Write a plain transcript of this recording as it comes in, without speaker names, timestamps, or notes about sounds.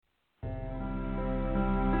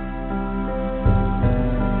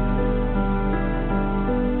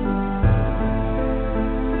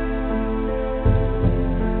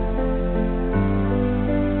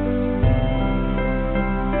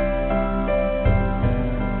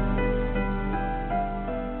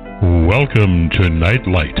Welcome to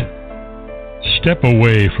Nightlight. Step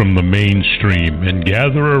away from the mainstream and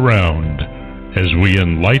gather around as we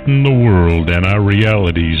enlighten the world and our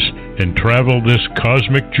realities and travel this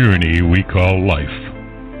cosmic journey we call life.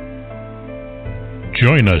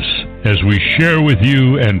 Join us as we share with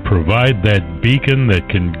you and provide that beacon that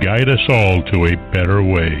can guide us all to a better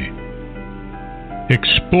way.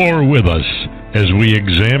 Explore with us as we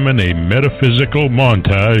examine a metaphysical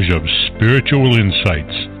montage of spiritual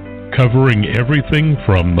insights, covering everything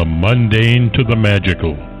from the mundane to the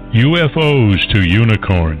magical, UFOs to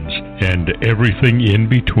unicorns, and everything in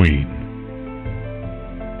between.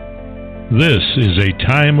 This is a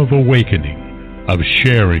time of awakening, of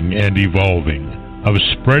sharing and evolving, of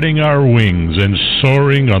spreading our wings and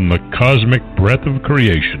soaring on the cosmic breath of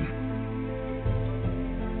creation.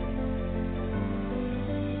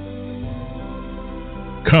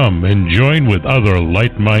 Come and join with other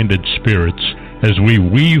light-minded spirits as we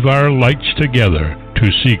weave our lights together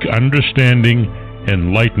to seek understanding,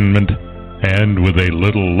 enlightenment, and, with a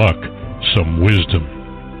little luck, some wisdom.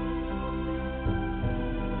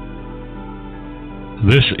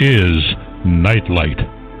 This is Nightlight,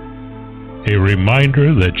 a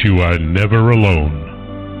reminder that you are never alone.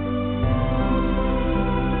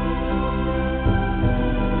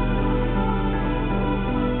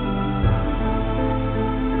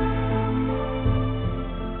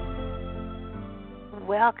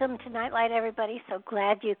 Welcome to Nightlight, everybody. So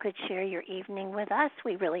glad you could share your evening with us.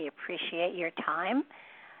 We really appreciate your time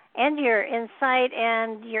and your insight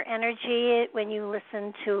and your energy when you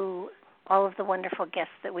listen to all of the wonderful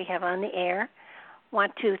guests that we have on the air.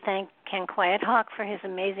 Want to thank Ken Quiethawk for his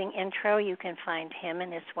amazing intro. You can find him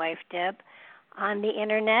and his wife, Deb, on the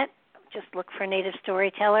Internet. Just look for Native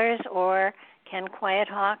Storytellers or Ken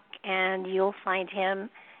Quiethawk, and you'll find him,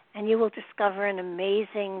 and you will discover an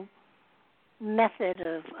amazing method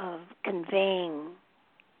of conveying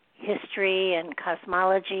history and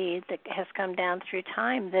cosmology that has come down through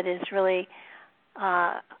time that is really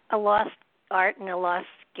a lost art and a lost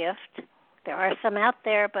gift. There are some out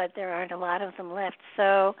there, but there aren't a lot of them left.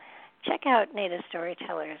 So check out Native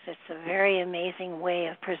Storytellers. It's a very amazing way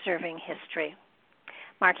of preserving history.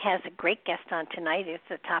 Mark has a great guest on tonight. It's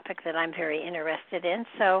a topic that I'm very interested in.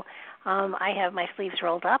 So I have my sleeves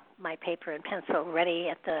rolled up, my paper and pencil ready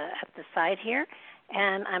at the side here,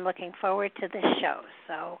 and I'm looking forward to this show.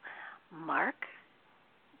 So, Mark,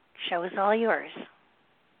 show is all yours.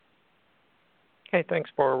 Hey,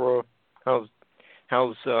 thanks, Barbara.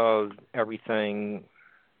 How's everything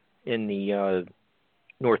in the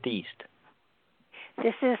Northeast?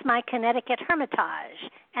 This is my Connecticut Hermitage,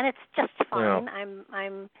 and it's just fine. Yeah.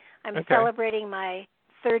 I'm Okay. celebrating my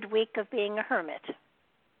third week of being a hermit.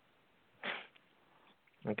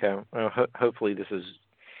 Okay. Well, hopefully this is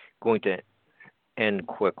going to end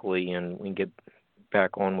quickly and we can get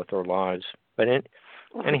back on with our lives. But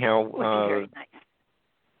anyhow, would be very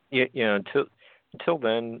nice. Yeah. Until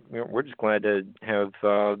then, we're just glad to have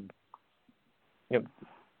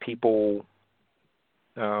people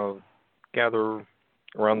gather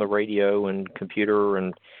around the radio and computer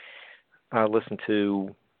and listen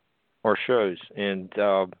to our shows. And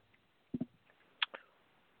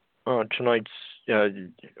tonight's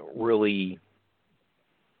really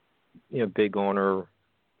big honor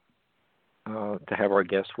to have our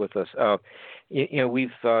guests with us.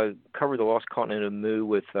 We've covered the Lost Continent of Mu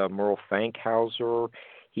with Merle Fankhauser.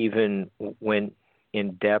 He even went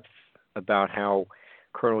in depth about how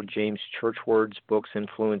Colonel James Churchward's books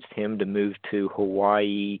influenced him to move to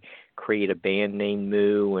Hawaii, create a band named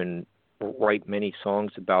Mu, and write many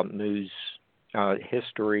songs about Mu's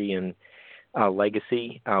history and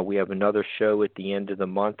legacy. We have another show at the end of the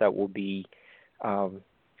month that will be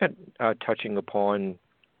touching upon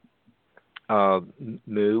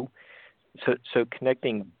Mu. So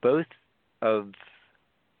connecting both of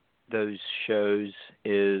those shows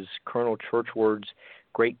is Colonel Churchward's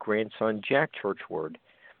great-grandson, Jack Churchward.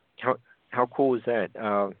 How cool is that?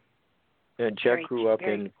 Jack grew up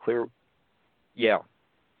in Clear... Yeah.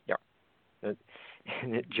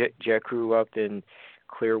 Jack grew up in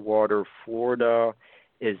Clearwater, Florida,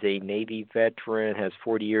 is a Navy veteran, has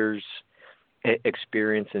 40 years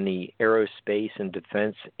experience in the aerospace and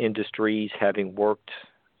defense industries, having worked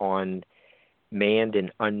on manned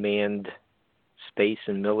and unmanned space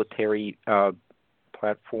and military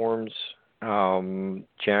platforms.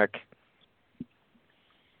 Jack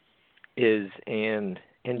is an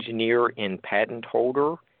engineer and patent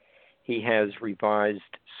holder. He has revised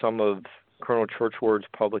some of Colonel Churchward's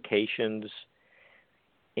publications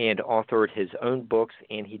and authored his own books,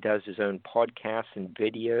 and he does his own podcasts and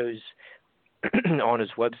videos on his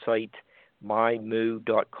website,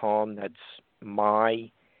 mymu.com. That's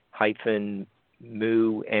my-mu.com.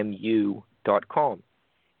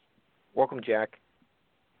 Welcome, Jack.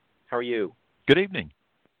 How are you? Good evening.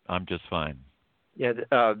 I'm just fine. Yeah,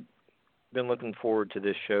 been looking forward to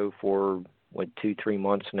this show for 2-3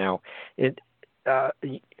 months now. We're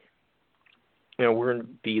going to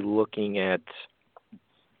be looking at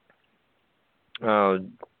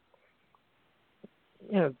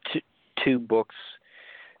two books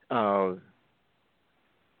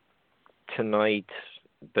tonight,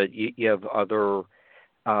 but you have other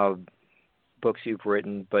books you've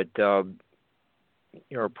written, but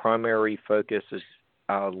your primary focus is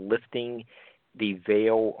lifting the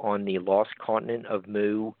veil on the lost continent of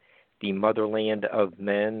Mu, the motherland of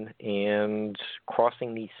men, and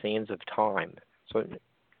crossing the sands of time. So,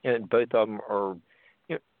 and both of them are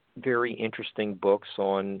very interesting books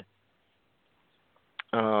on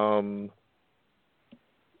the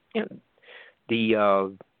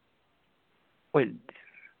what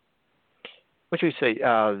should we say,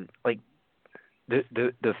 like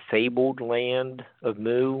the fabled land of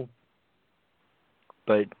Mu.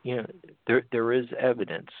 But there is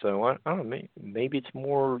evidence, so I don't know. Maybe it's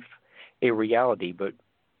more of a reality, but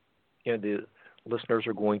the listeners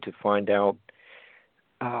are going to find out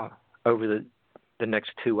over the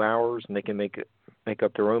next 2 hours, and they can make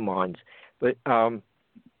up their own minds. But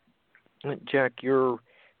Jack, your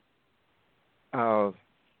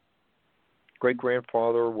great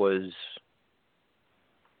grandfather was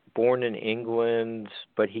born in England,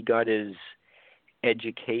 but he got his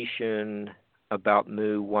education about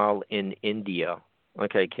Mu while in India.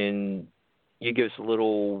 Okay, can you give us a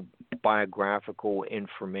little biographical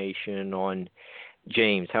information on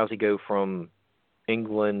James? How's he go from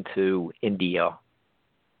England to India?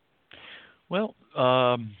 Well,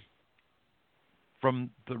 from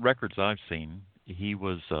the records I've seen, he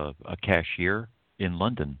was a cashier in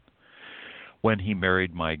London when he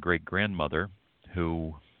married my great-grandmother,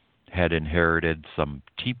 who had inherited some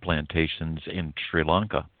tea plantations in Sri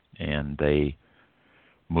Lanka. And they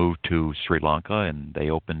moved to Sri Lanka, and they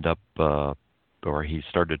opened up, or he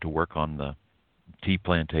started to work on the tea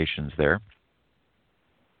plantations there.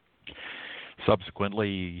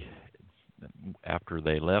 Subsequently, after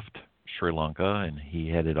they left Sri Lanka, and he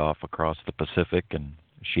headed off across the Pacific, and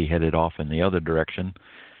she headed off in the other direction,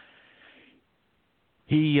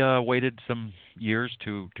 he waited some years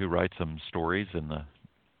to write some stories in the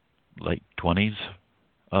late 20s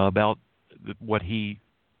about what he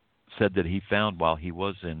said that he found while he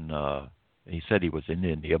was in, he said he was in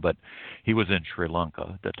India, but he was in Sri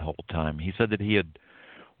Lanka that whole time. He said that he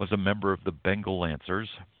was a member of the Bengal Lancers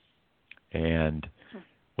and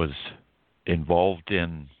was involved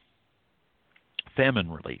in famine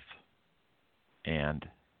relief. And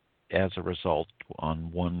as a result, on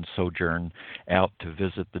one sojourn out to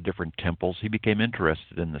visit the different temples, he became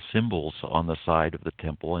interested in the symbols on the side of the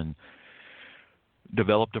temple and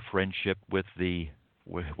developed a friendship with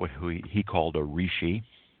what he called a rishi,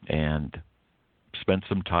 and spent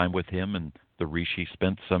some time with him, and the rishi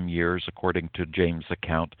spent some years, according to James'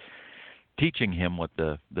 account, teaching him what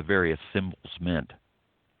the various symbols meant.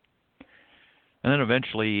 And then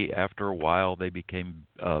eventually, after a while, they became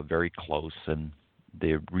very close, and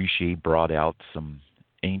the rishi brought out some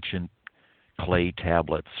ancient clay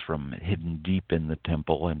tablets from hidden deep in the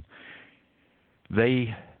temple, and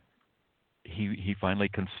he finally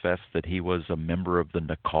confessed that he was a member of the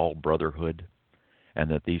Nakal Brotherhood, and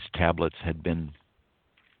that these tablets had been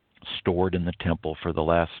stored in the temple for the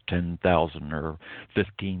last 10,000 or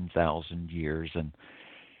 15,000 years, and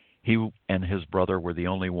he and his brother were the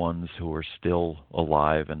only ones who were still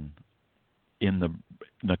alive and in the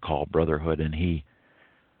Nakal Brotherhood, and he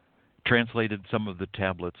translated some of the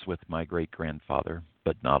tablets with my great-grandfather,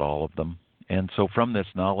 but not all of them. And so from this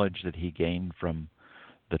knowledge that he gained from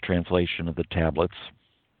the translation of the tablets,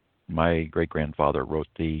 my great-grandfather wrote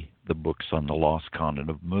the books on the lost continent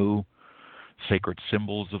of Mu, sacred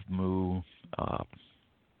symbols of Mu,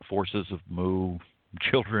 forces of Mu,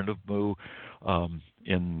 children of Mu,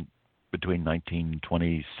 in between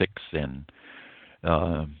 1926 and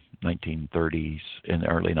 1930s, in the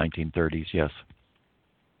early 1930s, yes.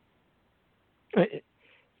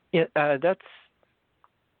 That's.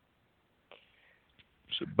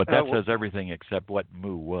 But that says everything except what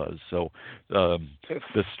Mu was. So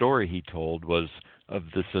the story he told was of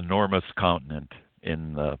this enormous continent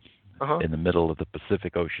in the middle of the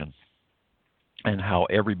Pacific Ocean, and how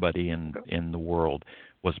everybody in the world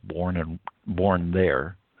was born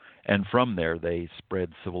there, and from there they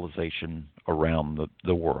spread civilization around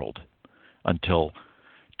the world until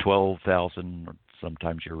 12,000, or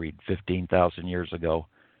sometimes you read 15,000 years ago,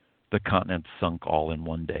 the continents sunk all in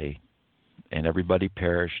one day, and everybody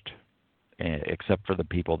perished except for the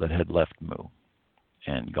people that had left Mu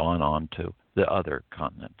and gone on to the other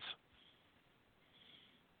continents.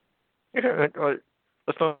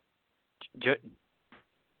 Let's not.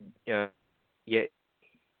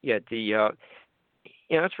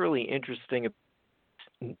 That's really interesting.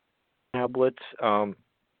 Tablets.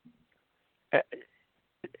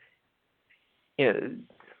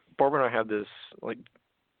 Barbara and I have this like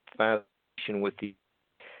fascination with the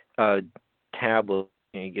tablet.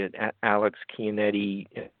 And you get Alex Chianetti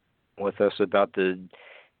with us about the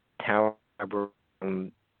Tower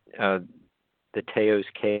from the Teos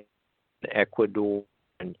Cave in Ecuador,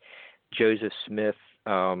 and Joseph Smith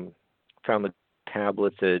found the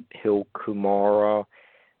tablets at Hill Kumara,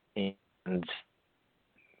 and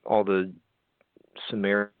all the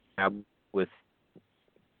Sumerian tablets with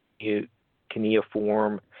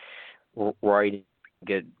cuneiform writing.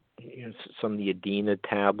 Get some of the Adena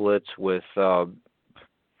tablets with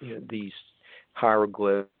these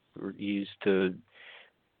hieroglyphs were used to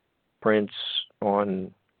prints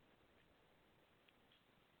on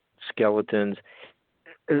skeletons.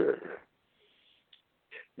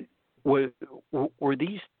 Were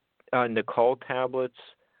these Naqal tablets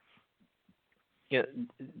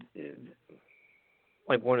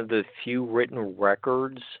like one of the few written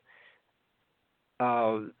records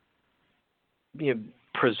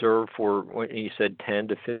preserved for, what you said, 10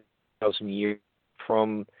 to 15,000 years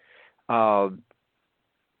from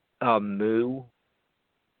Mu?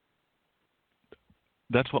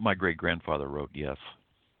 That's what my great-grandfather wrote, yes.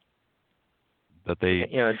 That the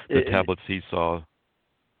tablets he saw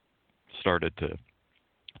started to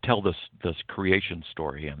tell this creation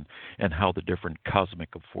story and how the different cosmic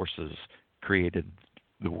forces created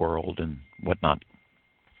the world and whatnot.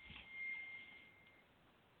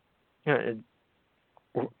 Yeah,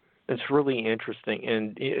 it's really interesting,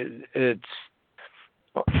 and it's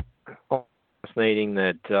fascinating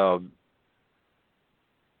that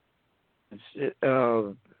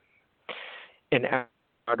an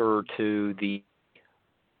outsider to the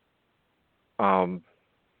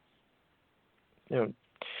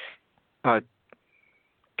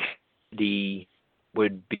the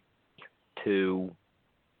would be to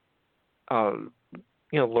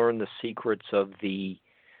learn the secrets of the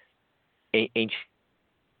ancient.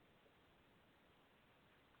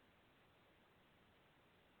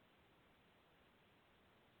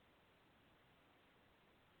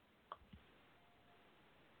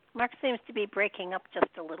 Mark seems to be breaking up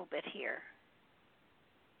just a little bit here.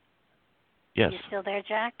 Yes. You still there,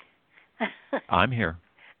 Jack? I'm here.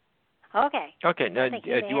 Okay. Okay. Now, do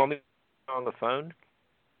you want me on the phone?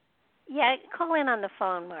 Yeah, call in on the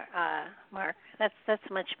phone, Mark. That's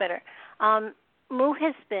much better. Mu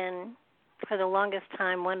has been, for the longest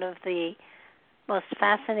time, one of the most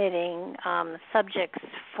fascinating subjects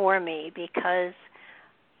for me because,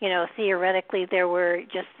 theoretically there were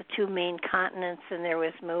just the two main continents, and there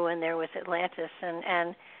was Mu and there was Atlantis,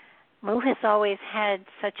 and Mu has always had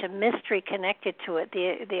such a mystery connected to it.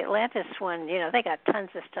 The Atlantis one, they got tons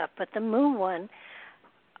of stuff, but the Mu one,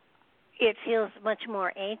 it feels much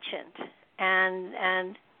more ancient,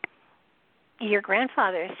 and your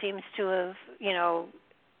grandfather seems to have,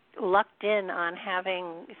 lucked in on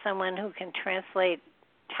having someone who can translate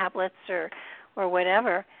tablets or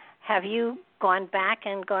whatever. Have you gone back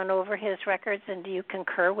and gone over his records, and do you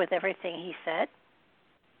concur with everything he said?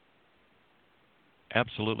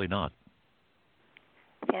 Absolutely not.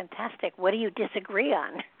 Fantastic. What do you disagree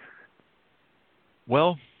on?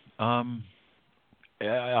 Well,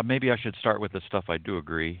 maybe I should start with the stuff I do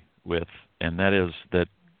agree with, and that is that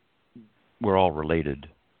we're all related.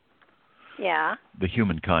 Yeah. The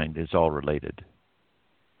humankind is all related.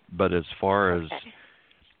 But as far as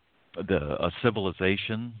a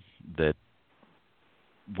civilization that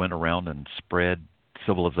went around and spread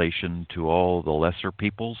civilization to all the lesser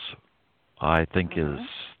peoples, I think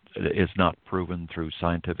is not proven through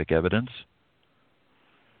scientific evidence.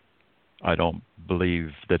 I don't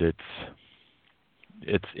believe that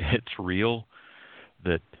it's real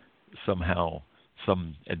that somehow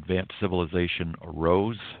some advanced civilization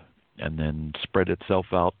arose and then spread itself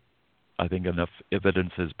out. I think enough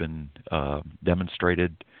evidence has been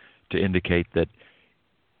demonstrated to indicate that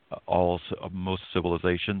most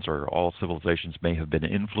civilizations, or all civilizations, may have been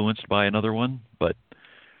influenced by another one, but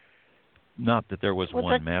not that there was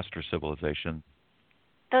one master civilization.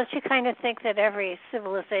 Don't you kind of think that every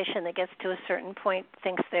civilization that gets to a certain point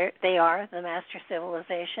thinks they are the master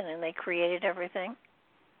civilization and they created everything?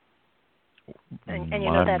 And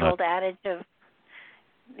that old adage of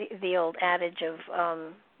the old adage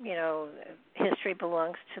of history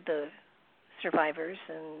belongs to the survivors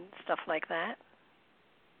and stuff like that.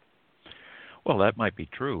 Well, that might be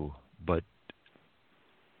true, but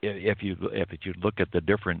if you look at the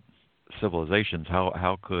different civilizations,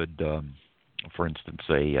 how could, for instance,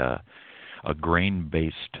 a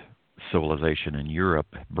grain-based civilization in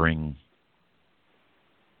Europe bring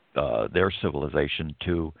their civilization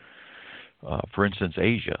to, for instance,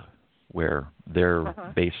 Asia, where they're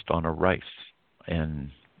based on a rice,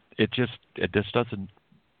 and it just doesn't.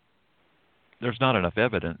 There's not enough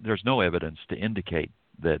evidence. There's no evidence to indicate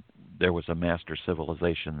that there was a master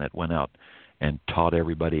civilization that went out and taught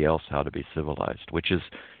everybody else how to be civilized, which is,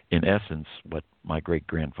 in essence, what my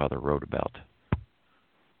great-grandfather wrote about.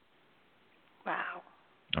 Wow.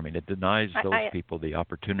 I mean, it denies those people the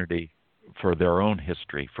opportunity for their own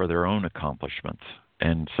history, for their own accomplishments,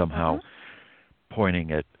 and somehow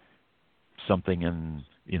pointing at something in,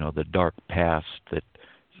 the dark past that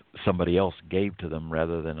somebody else gave to them,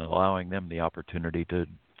 rather than allowing them the opportunity to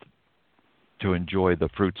enjoy the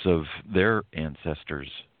fruits of their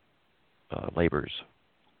ancestors' labors.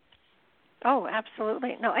 Oh,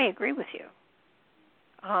 absolutely. No, I agree with you.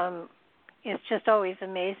 It just always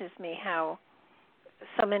amazes me how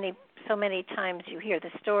so many times you hear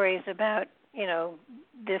the stories about,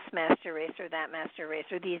 this master race or that master race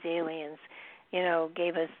or these aliens,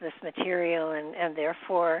 gave us this material, and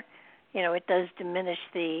therefore, it does diminish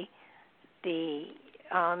the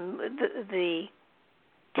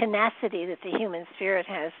tenacity that the human spirit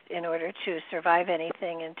has in order to survive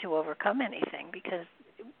anything and to overcome anything, because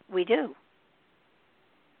we do.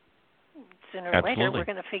 Sooner or later, we're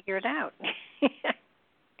going to figure it out.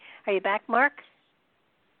 Are you back, Mark?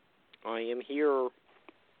 I am here.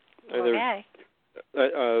 Okay.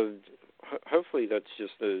 Hopefully, that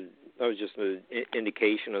was just an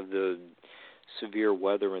indication of the severe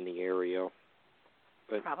weather in the area.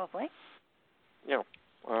 But, probably. Yeah.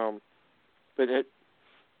 But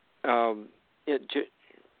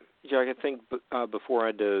Jack, I think before I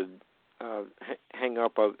had to hang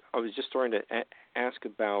up, I was just starting to ask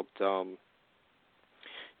about,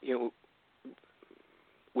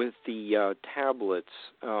 with the tablets,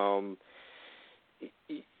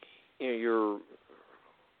 your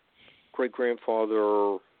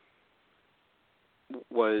great-grandfather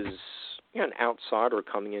was an outsider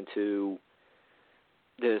coming into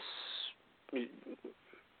this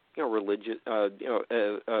religious,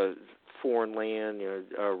 foreign land,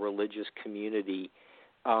 a religious community,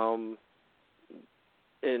 and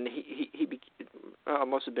he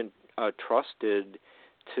must have been trusted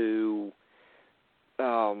to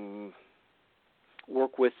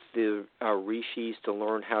work with the rishis to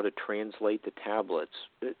learn how to translate the tablets.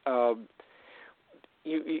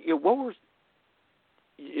 What were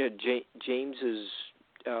James's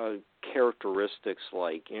characteristics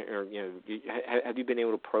like? Have you been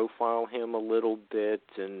able to profile him a little bit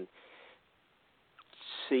and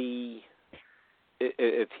see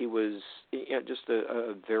if he was just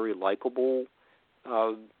a very likable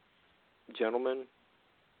gentleman?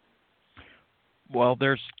 Well,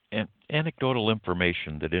 there's anecdotal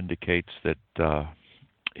information that indicates that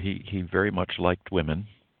he very much liked women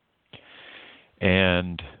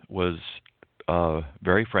and was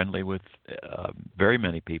very friendly with very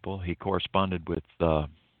many people. He corresponded with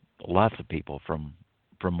lots of people from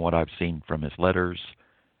what I've seen from his letters,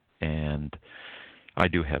 and I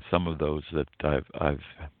do have some of those that I've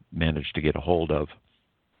managed to get a hold of.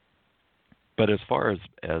 But as far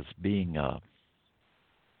as being a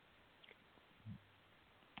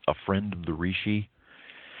friend of the Rishi,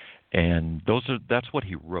 and that's what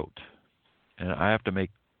he wrote. And I have to make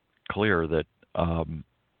clear that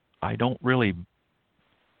I don't really.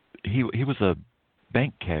 He was a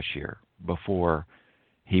bank cashier before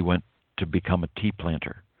he went to become a tea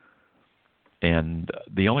planter, and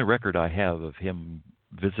the only record I have of him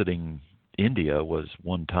visiting India was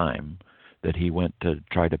one time that he went to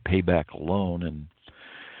try to pay back a loan, and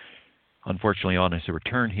unfortunately, on his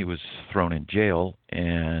return, he was thrown in jail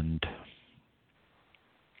and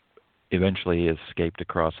eventually escaped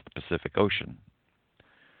across the Pacific Ocean.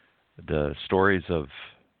 The stories of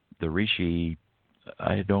the Rishi,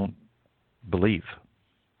 I don't believe.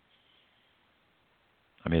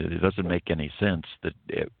 I mean, it doesn't make any sense that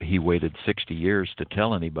he waited 60 years to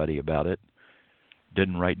tell anybody about it,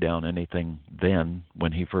 didn't write down anything then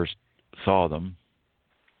when he first saw them,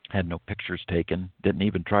 had no pictures taken, didn't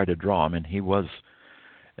even try to draw them, and he was,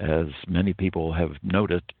 as many people have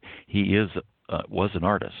noted, he was an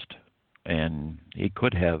artist, and he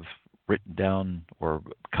could have written down or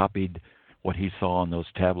copied what he saw on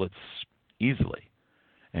those tablets easily,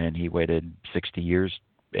 and he waited 60 years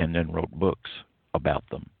and then wrote books. about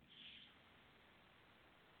them.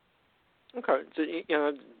 Okay, so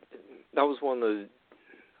that was one of the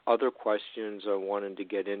other questions I wanted to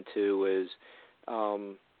get into. Is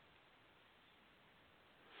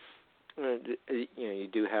you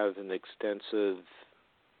do have an extensive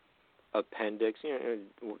appendix.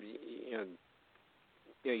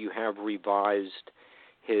 You have revised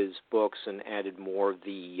his books and added more of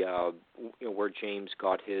the where James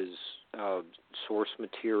got his source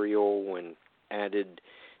material and added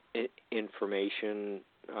information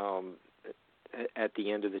at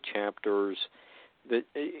the end of the chapters. But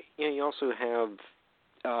you also have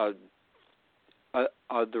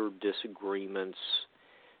other disagreements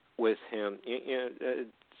with him.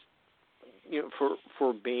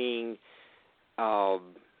 For being a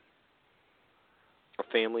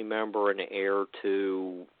family member and heir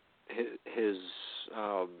to his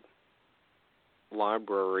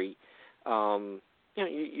library,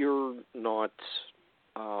 you're not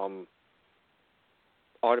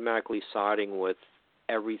automatically siding with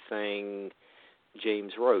everything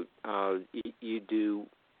James wrote. You do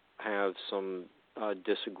have some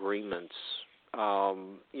disagreements.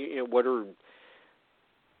 What are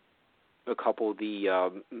a couple of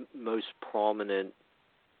the most prominent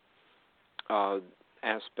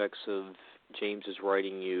aspects of James's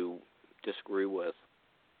writing you disagree with?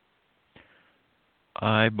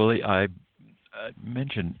 I believe I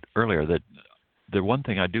mentioned earlier that the one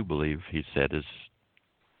thing I do believe he said is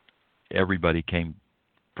everybody came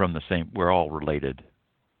from the same. We're all related.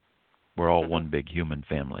 We're all one big human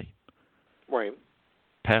family. Right.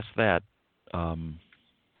 Past that,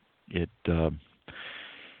 it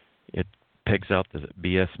pegs out the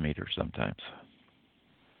BS meter sometimes.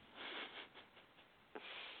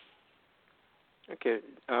 Okay.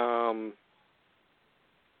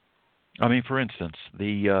 I mean, for instance,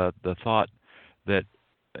 the thought that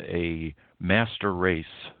a master race,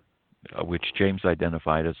 which James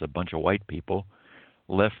identified as a bunch of white people,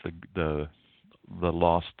 left the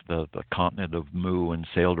continent of Mu and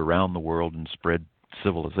sailed around the world and spread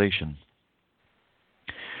civilization.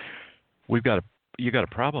 You got a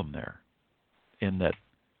problem there, in that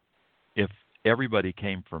if everybody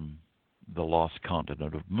came from the lost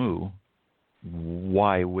continent of Mu,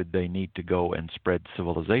 why would they need to go and spread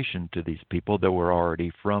civilization to these people that were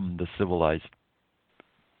already from the civilized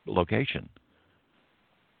location?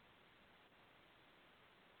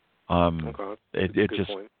 Okay.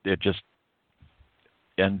 It just,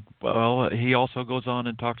 and well, he also goes on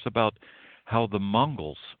and talks about how the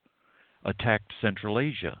Mongols attacked Central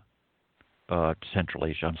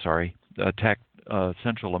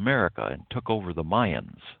America and took over the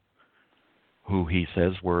Mayans, who he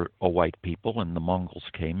says were a white people, and the Mongols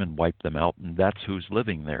came and wiped them out, and that's who's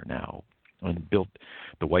living there now. And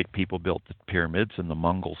the white people built the pyramids, and the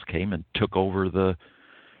Mongols came and took over the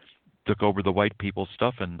white people's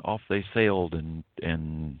stuff, and off they sailed and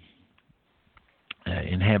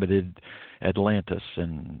inhabited Atlantis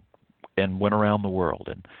and went around the world.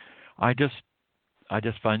 And I just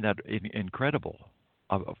find that incredible.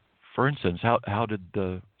 For instance, how did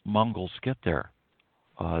the Mongols get there?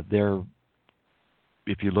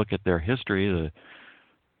 If you look at their history,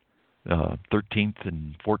 the 13th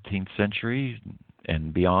and 14th century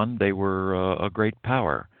and beyond, they were a great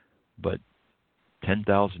power. But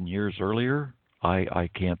 10,000 years earlier, I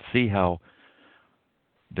can't see how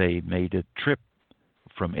they made a trip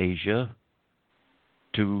from Asia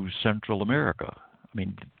to Central America. I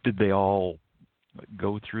mean, did they all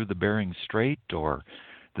go through the Bering Strait, or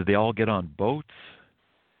did they all get on boats?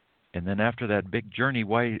 And then after that big journey,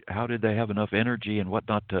 how did they have enough energy and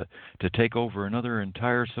whatnot to take over another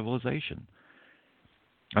entire civilization?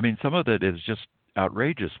 I mean, some of it is just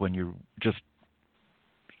outrageous when you just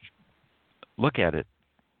look at it.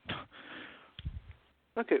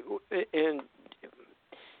 Okay, and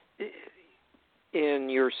in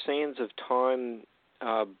your Sands of Time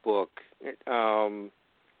book,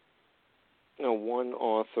 one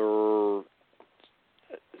author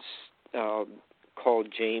called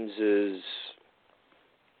James's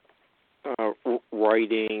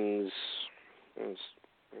writings, let's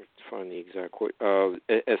find the exact quote,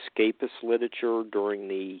 escapist literature during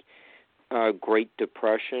the Great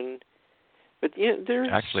Depression. But there's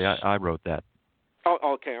actually I wrote that. Oh,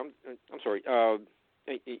 okay. I'm sorry.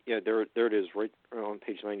 Yeah, there it is, right on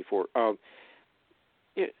page 94.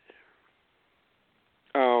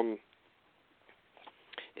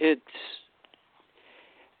 It's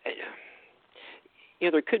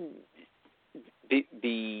there could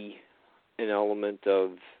be an element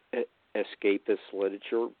of escapist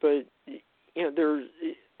literature, but there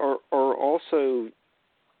are also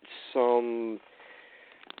some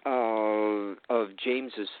of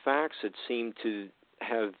James's facts that seem to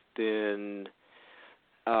have been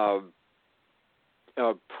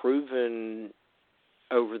proven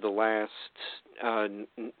over the last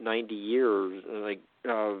 90 years,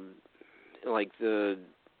 like the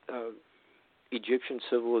Egyptian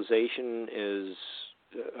civilization is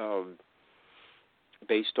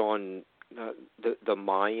based on the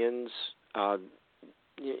Mayans.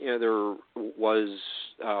 There was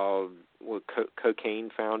cocaine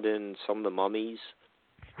found in some of the mummies.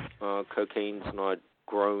 Cocaine's not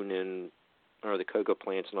grown in, or the coca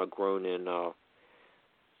plant's not grown in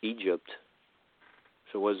Egypt.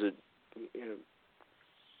 So was it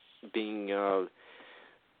being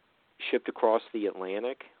shipped across the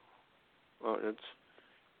Atlantic?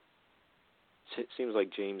 It seems like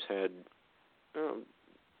James had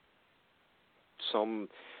some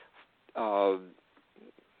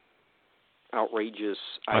outrageous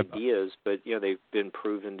ideas, but they've been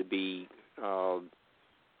proven to be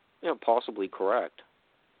possibly correct.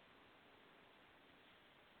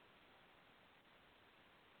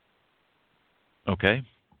 Okay.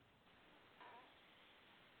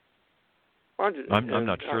 I'm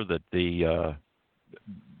not sure that the,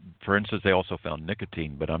 for instance, they also found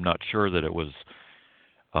nicotine, but I'm not sure that it was,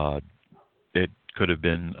 it could have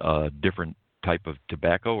been a different type of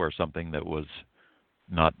tobacco or something that was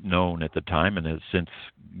not known at the time and has since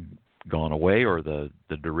gone away, or the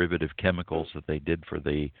derivative chemicals that they did for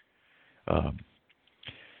the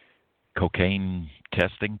cocaine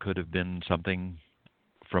testing could have been something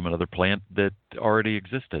from another plant that already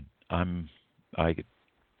existed. I'm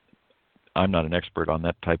not an expert on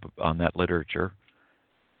that on that literature.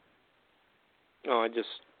 No,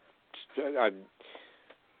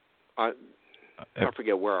 I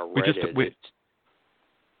forget where I read it.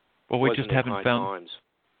 We just haven't found.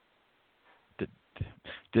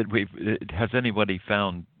 Has anybody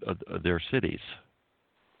found their cities?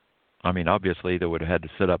 I mean, obviously they would have had to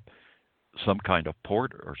set up some kind of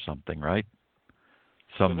port or something, right?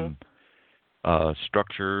 Some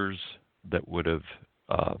structures that would have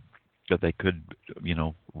that they could,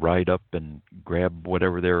 ride up and grab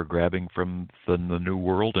whatever they were grabbing from the New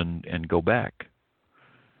World and go back.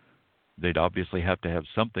 They'd obviously have to have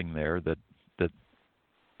something there that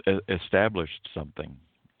established something,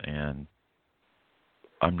 and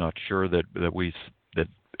I'm not sure that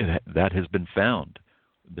has been found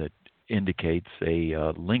that indicates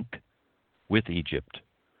a link with Egypt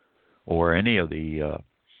or any of the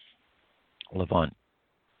Levant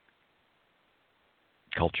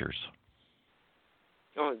cultures.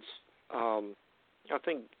 Oh, I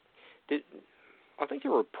think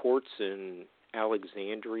there were ports in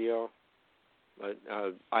Alexandria, but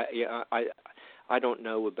I don't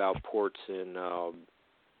know about ports in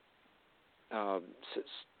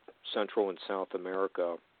Central and South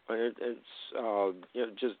America. It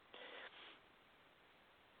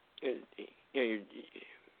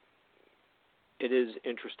is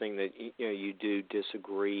interesting that you do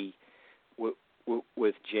disagree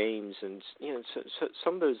with James, and so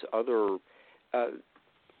some of those other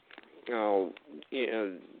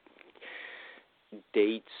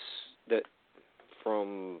dates that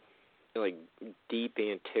from like deep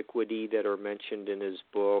antiquity that are mentioned in his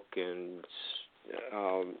book, and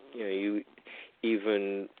you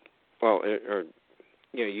even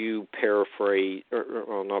you paraphrase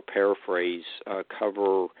or not paraphrase,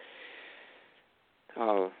 cover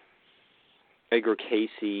Edgar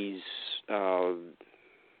Casey's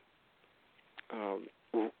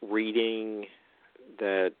reading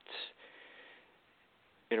that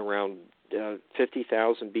in around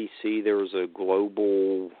 50,000 BC there was a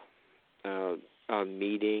global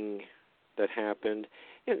meeting that happened.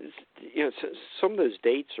 And some of those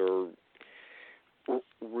dates are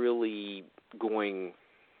really going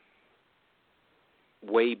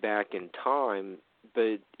way back in time,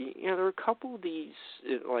 but there are a couple of these,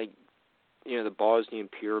 like the Bosnian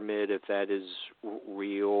Pyramid, if that is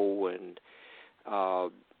real, and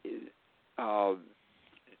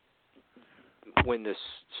when the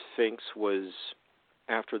Sphinx was,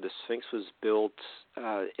 after the Sphinx was built,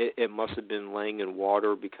 it must have been laying in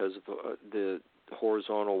water because of the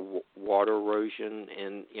horizontal water erosion,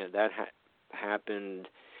 and that happened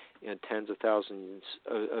tens of thousands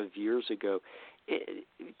of years ago.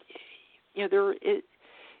 There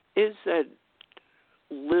is that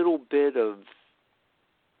little bit of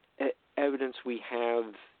evidence we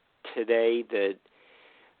have today that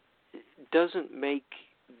doesn't make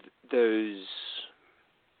those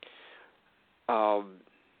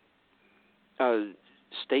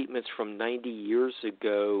statements from 90 years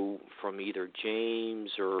ago from either James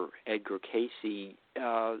or Edgar Casey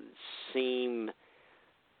seem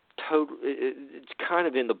it's kind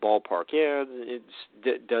of in the ballpark. Yeah,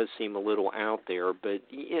 it does seem a little out there, but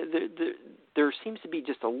there seems to be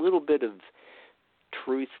just a little bit of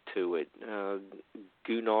truth to it.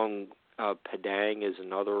 Gunung Padang is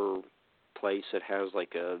another place that has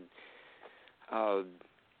like a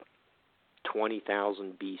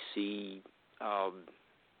 20,000 BC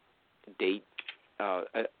date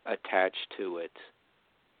attached to it.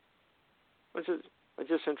 It's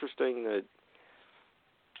just interesting that.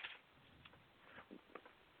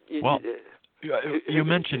 Well, you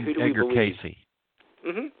mentioned Edgar Cayce.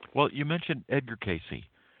 Mm-hmm. Well, you mentioned Edgar Cayce,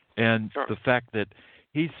 and Sure. the fact that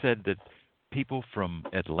he said that people from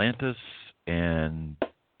Atlantis and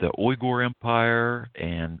the Uyghur Empire,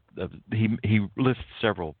 and he lists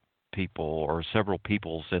several people or several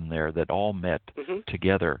peoples in there that all met Mm-hmm.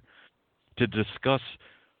 together to discuss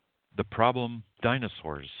the problem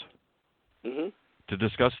dinosaurs, Mm-hmm. to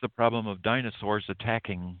discuss the problem of dinosaurs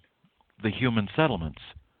attacking the human settlements.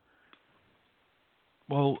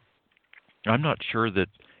 Well, I'm not sure that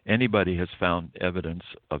anybody has found evidence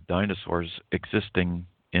of dinosaurs existing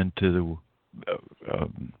into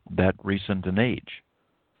that recent an age.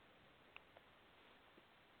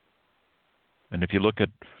 And if you look at,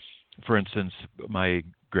 for instance, my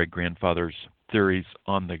great-grandfather's theories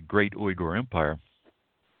on the Great Uyghur Empire,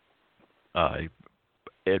 I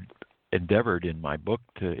endeavored in my book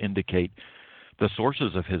to indicate the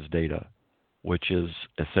sources of his data, which is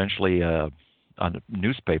essentially a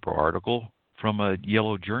newspaper article from a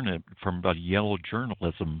yellow journalism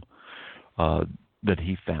that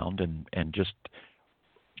he found and just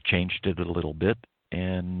changed it a little bit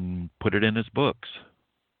and put it in his books.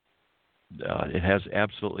 It has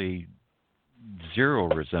absolutely zero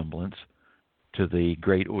resemblance to the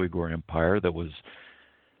Great Uyghur Empire that was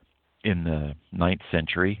in the 9th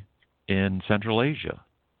century in Central Asia.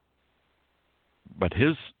 But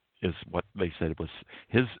his is what they said was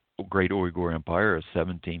his Great Uyghur Empire is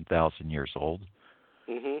 17,000 years old,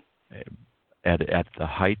 Mm-hmm. at the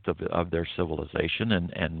height of their civilization,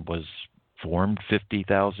 and was formed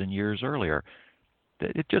 50,000 years earlier.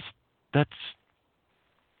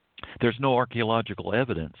 There's no archaeological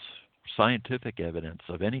evidence, scientific evidence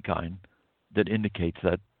of any kind that indicates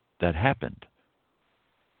that happened.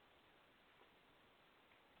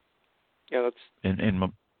 Yeah, that's. In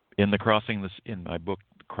my book,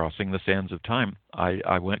 Crossing the Sands of Time,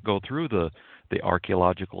 I go through the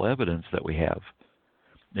archaeological evidence that we have.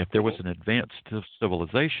 If there was an advanced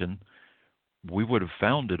civilization, we would have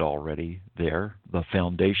found it already there, the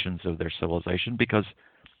foundations of their civilization, because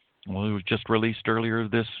it was just released earlier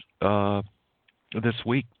this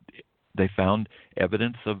week. They found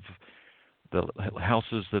evidence of the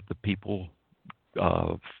houses that the people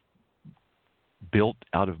built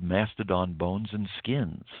out of mastodon bones and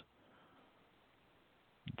skins.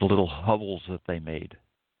 The little hovels that they made.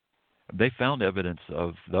 They found evidence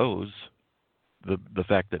of those, the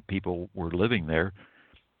fact that people were living there.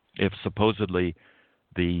 If supposedly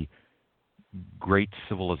the great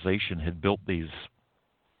civilization had built these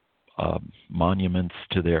monuments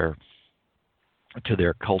to their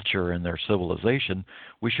culture and their civilization,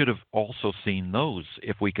 we should have also seen those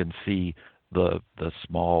if we can see the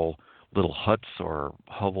small little huts or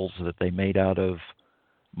hovels that they made out of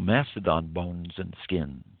mastodon bones and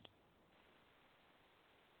skin.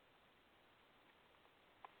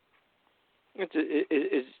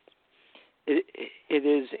 It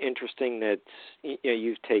is interesting that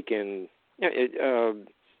you've taken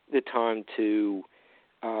the time to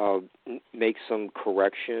make some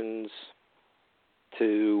corrections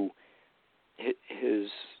to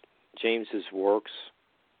James's works.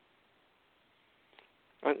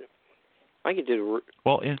 I could do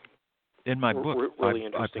well in my book. Really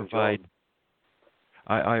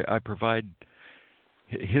I provide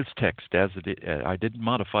his text as it is. I didn't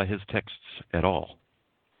modify his texts at all.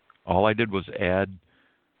 All I did was add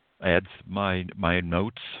my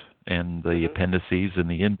notes and the appendices and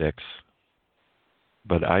the index.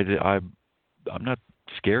 But I'm not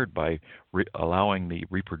scared by allowing the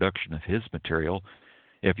reproduction of his material.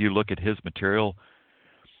 If you look at his material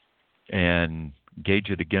and gauge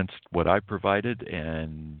it against what I provided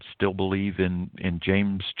and still believe in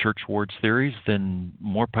James Churchward's theories, then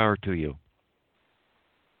more power to you.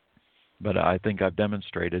 But I think I've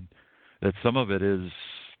demonstrated that some of it is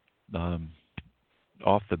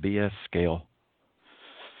off the BS scale.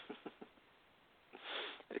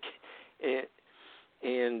 Okay.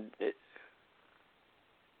 And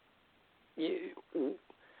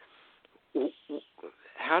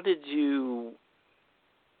how did you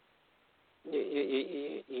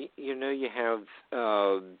have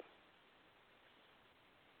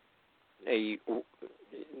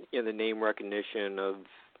the name recognition of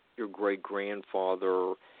your great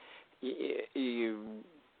grandfather.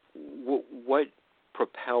 What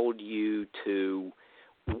propelled you to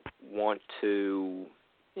want to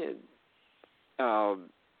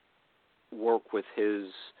work with his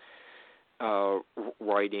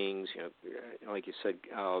writings? Like you said,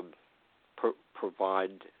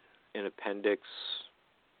 provide an appendix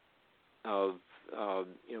of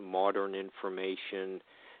modern information.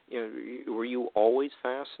 Were you always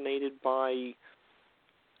fascinated by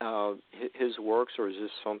his works, or is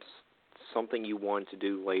this something you wanted to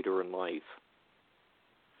do later in life?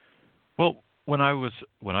 Well, when I was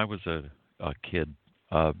a kid,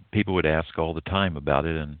 people would ask all the time about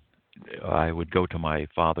it, and I would go to my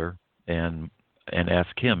father and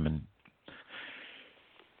ask him, and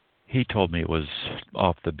he told me it was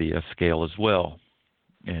off the BS scale as well,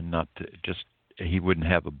 and not to just, he wouldn't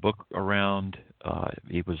have a book around.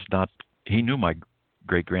 He knew my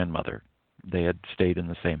great grandmother. They had stayed in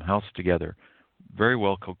the same house together, very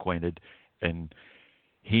well acquainted, and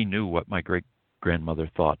he knew what my great grandmother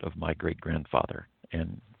thought of my great grandfather,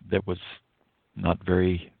 and it was not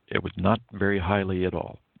very highly at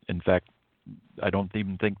all. In fact, I don't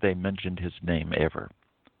even think they mentioned his name ever.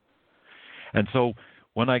 And so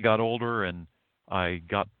when I got older and I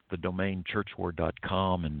got the domain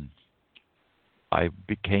churchward.com, and I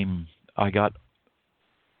got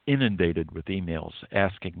inundated with emails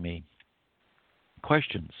asking me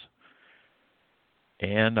questions,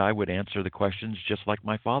 and I would answer the questions just like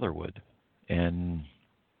my father would. And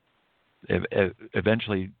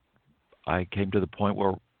eventually I came to the point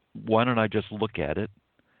where, why don't I just look at it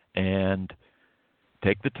and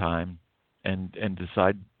take the time and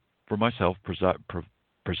decide for myself,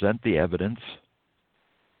 present the evidence,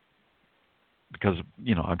 because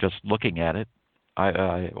I'm just looking at it.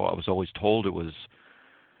 I was always told it was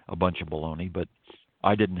a bunch of baloney, but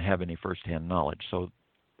I didn't have any firsthand knowledge. So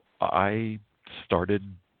I started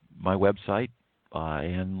my website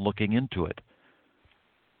and looking into it.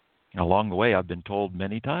 Along the way, I've been told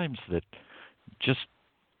many times that just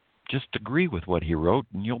agree with what he wrote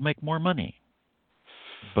and you'll make more money.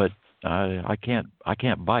 But I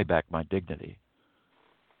can't buy back my dignity.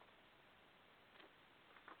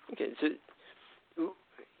 Okay, so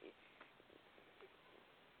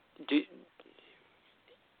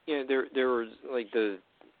there was, like, the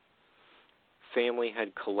family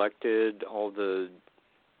had collected all the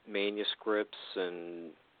manuscripts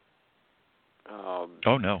and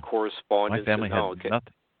oh no, correspondence. My family had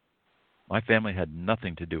nothing. My family had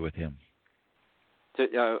nothing to do with him. So,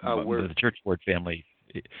 the Churchward family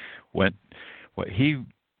went. Well, he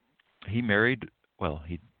married. Well,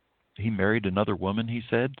 he married another woman. He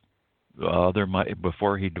said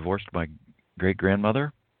before he divorced my great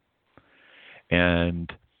grandmother,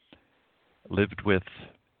 and lived with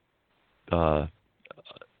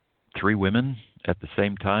 3 women at the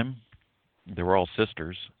same time. They were all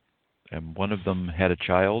sisters, and one of them had a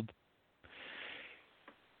child.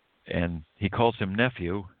 And he calls him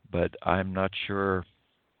nephew, but I'm not sure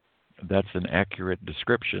that's an accurate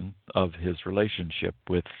description of his relationship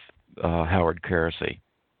with Howard Carasey.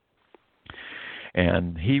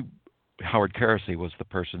 And Howard Carasey was the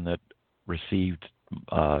person that received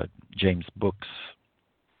James' books,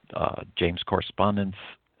 James' correspondence,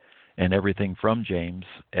 and everything from James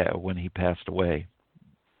when he passed away.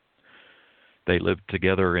 They lived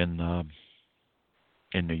together in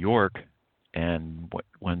New York, and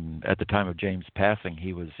when at the time of James' passing,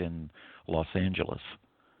 he was in Los Angeles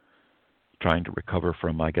trying to recover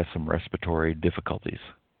from, I guess, some respiratory difficulties.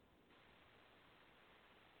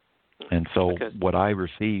 And so what I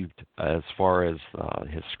received as far as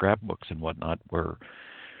his scrapbooks and whatnot were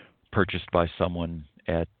purchased by someone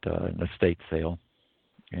at an estate sale,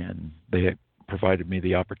 and they provided me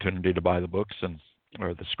the opportunity to buy the books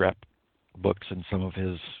or the scrap books and some of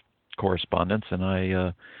his correspondence, and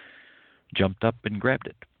I jumped up and grabbed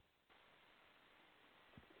it.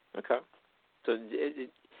 Okay. So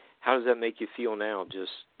how does that make you feel now? A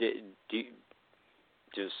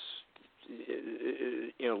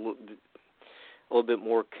little bit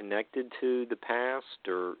more connected to the past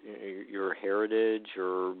or your heritage,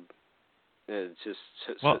 or it's just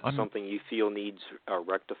something you feel needs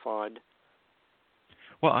rectified?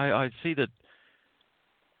 Well, I see that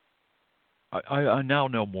I now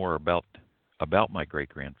know more about my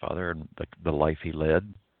great-grandfather and the life he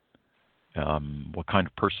led, what kind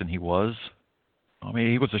of person he was. I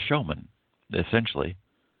mean, he was a showman, essentially.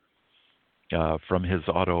 From his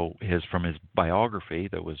biography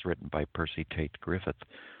that was written by Percy Tate Griffith,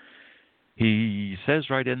 he says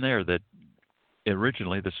right in there that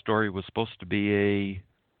originally the story was supposed to be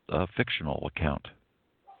a fictional account.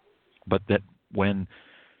 But that when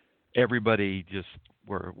everybody just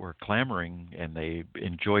were clamoring and they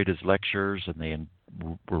enjoyed his lectures and they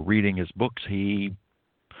were reading his books, he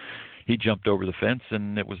jumped over the fence,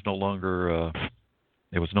 and it was no longer a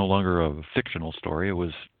fictional story.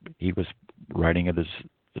 He was writing it as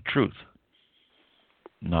the truth.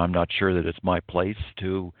 Now, I'm not sure that it's my place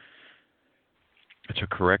to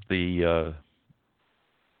correct the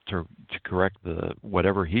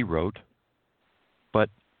whatever he wrote, but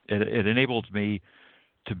it enables me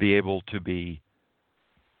to be able to be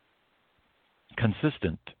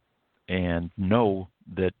consistent and know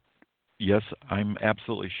that, yes, I'm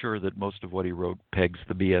absolutely sure that most of what he wrote pegs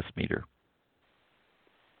the BS meter.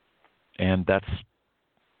 And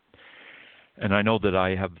I know that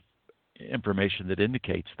I have information that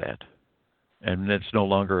indicates that. And it's no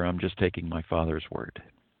longer I'm just taking my father's word.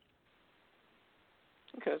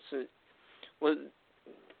 Okay, so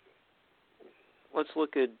let's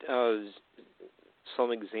look at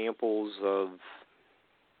some examples of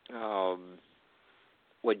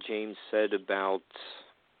what James said about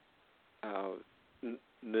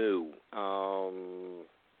Mu.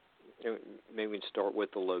 Maybe we can start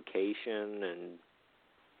with the location and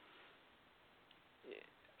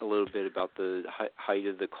a little bit about the height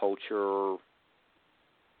of the culture.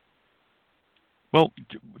 Well,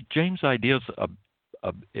 James' ideas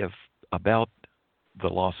about the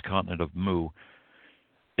lost continent of Mu,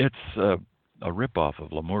 it's a ripoff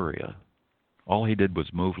of Lemuria. All he did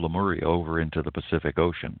was move Lemuria over into the Pacific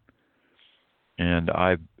Ocean. And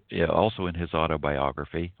also in his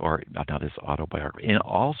autobiography, or not his autobiography,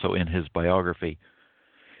 also in his biography,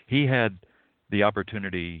 he had the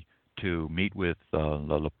opportunity to meet with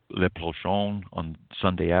Le Plochon on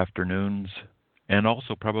Sunday afternoons, and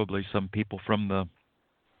also probably some people from the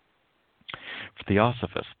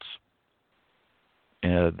Theosophists.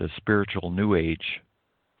 The spiritual New Age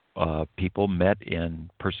people met in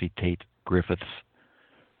Percy Tate Griffith's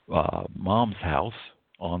mom's house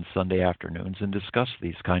on Sunday afternoons and discussed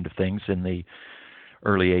these kind of things in the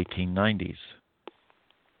early 1890s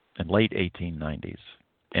and late 1890s.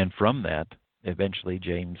 And from that, eventually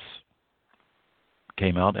James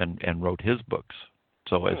came out and wrote his books.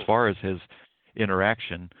 So as far as his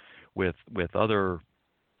interaction with other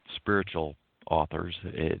spiritual authors,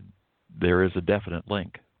 there is a definite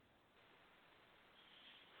link.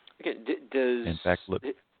 Okay, in fact, go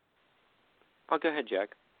ahead, Jack.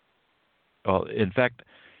 Well, in fact,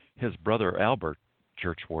 his brother Albert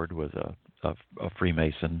Churchward was a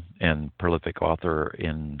Freemason and prolific author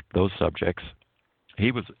in those subjects.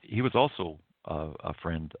 He was also a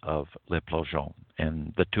friend of Le Plochon,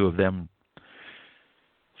 and the two of them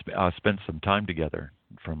spent some time together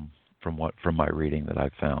from my reading that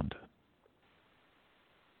I've found.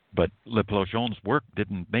 But Le Plochon's work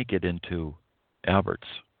didn't make it into Albert's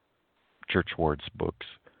Churchward's books,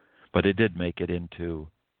 but it did make it into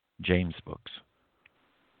James' books.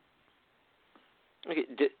 Okay,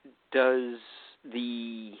 does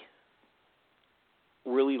the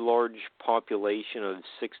really large population of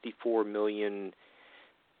 64 million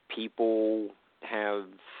people have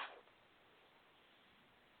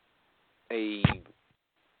a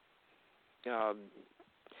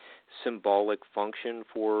symbolic function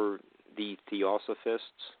for the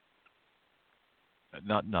Theosophists?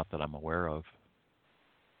 Not that I'm aware of.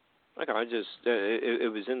 Okay, I just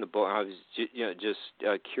it was in the book. I was just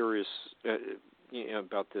curious,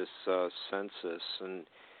 about this census, and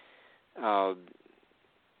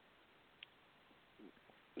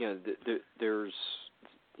there's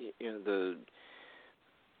the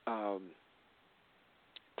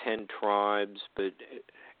 10 tribes, but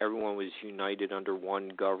everyone was united under one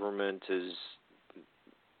government. Is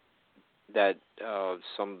that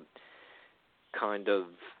some kind of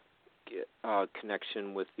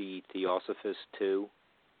connection with the Theosophists too?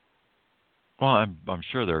 Well, I'm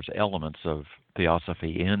sure there's elements of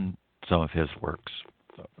theosophy in some of his works.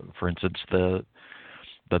 For instance, the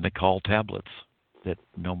Nikal tablets that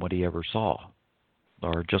nobody ever saw,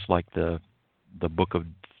 or just like the Book of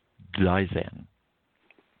Dzyan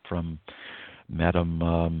from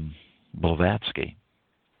Madame Blavatsky.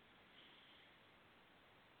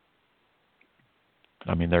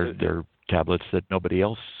 I mean, they're tablets that nobody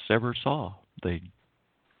else ever saw. They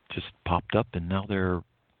just popped up, and now they're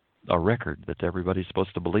a record that everybody's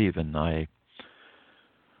supposed to believe. And I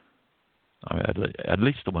at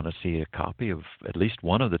least want to see a copy of at least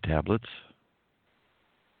one of the tablets.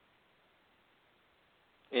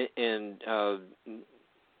 And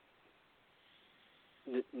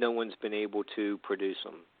no one's been able to produce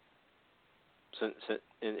them since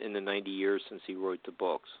in the 90 years since he wrote the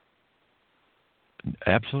books.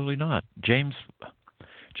 Absolutely not. James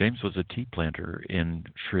was a tea planter in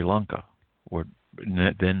Sri Lanka, or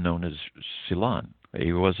then known as Ceylon.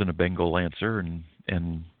 He wasn't a Bengal Lancer,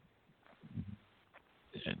 and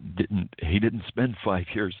he didn't spend 5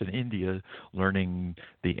 years in India learning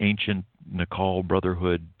the ancient Nakal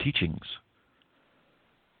Brotherhood teachings.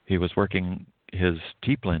 He was working his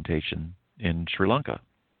tea plantation in Sri Lanka.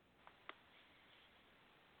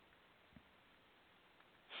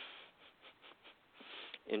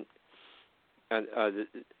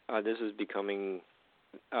 This is becoming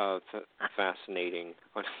fascinating.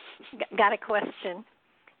 Got a question.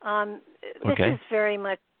 This Okay. is very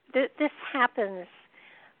much. This happens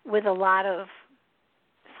with a lot of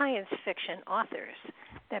science fiction authors,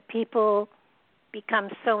 that people become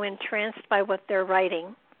so entranced by what they're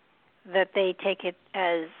writing that they take it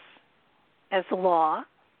as law,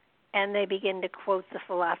 and they begin to quote the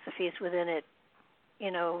philosophies within it,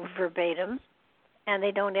 verbatim, and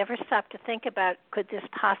they don't ever stop to think about, could this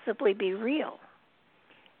possibly be real?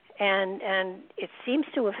 And it seems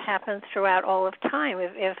to have happened throughout all of time.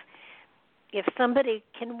 If somebody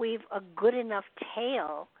can weave a good enough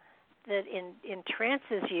tale that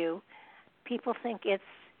entrances you, people think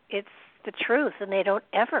it's the truth, and they don't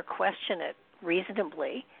ever question it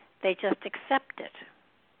reasonably. They just accept it.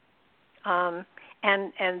 And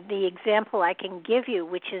the example I can give you,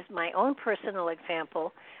 which is my own personal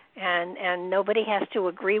example, and nobody has to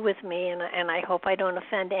agree with me, and I hope I don't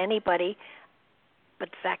offend anybody, but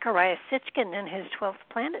Zecharia Sitchin and his 12th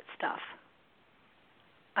Planet stuff,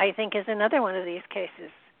 I think, is another one of these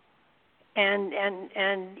cases. And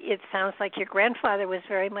it sounds like your grandfather was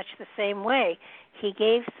very much the same way. He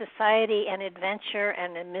gave society an adventure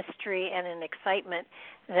and a mystery and an excitement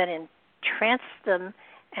that entranced them,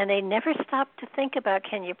 and they never stopped to think about,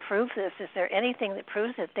 can you prove this? Is there anything that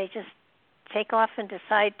proves it? They just take off and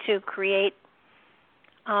decide to create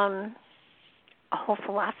a whole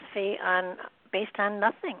philosophy based on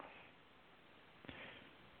nothing.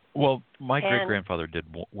 Well, my great-grandfather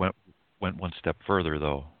went one step further,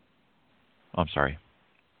 though. I'm sorry.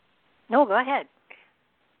 No, go ahead.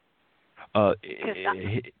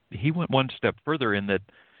 He went one step further in that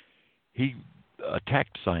he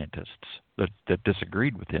attacked scientists that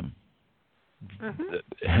disagreed with him.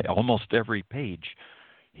 Mm-hmm. Almost every page,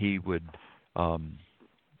 he would.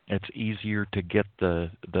 It's easier to get the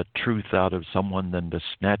truth out of someone than to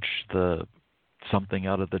snatch something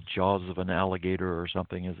out of the jaws of an alligator or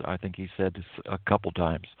something. As I think he said a couple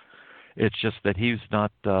times. It's just that he's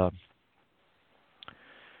not.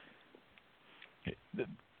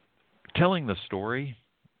 Telling the story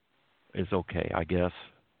is okay, I guess,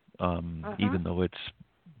 even though it's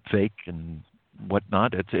fake and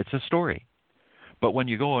whatnot. It's a story. But when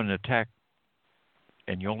you go and attack,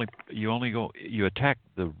 and you attack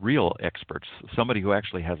the real experts, somebody who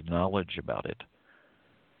actually has knowledge about it.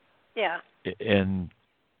 Yeah. And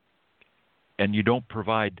you don't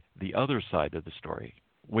provide the other side of the story,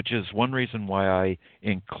 which is one reason why I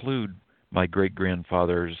include my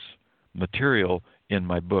great-grandfather's material in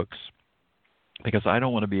my books, because I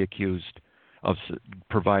don't want to be accused of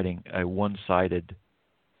providing a one-sided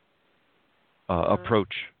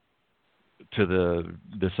approach to the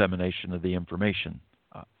dissemination of the information.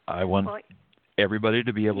 I want everybody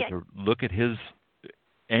to be able to look at his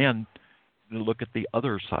and look at the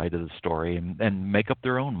other side of the story and make up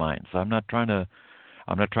their own minds. I'm not trying to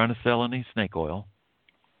sell any snake oil.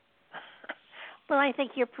 Well, I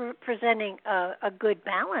think you're presenting a good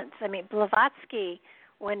balance. I mean, Blavatsky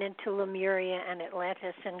went into Lemuria and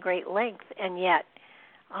Atlantis in great length, and yet,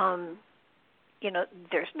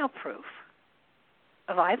 there's no proof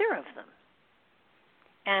of either of them.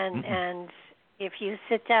 And if you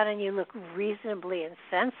sit down and you look reasonably and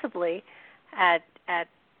sensibly at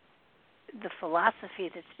the philosophy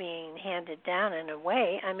that's being handed down in a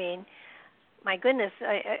way, I mean, my goodness,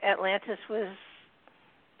 Atlantis was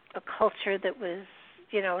a culture that was,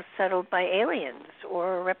 settled by aliens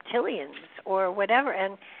or reptilians or whatever.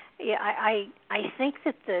 And I think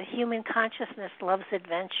that the human consciousness loves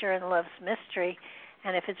adventure and loves mystery,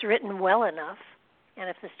 and if it's written well enough, and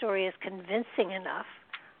if the story is convincing enough,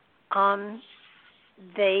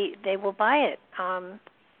 they will buy it.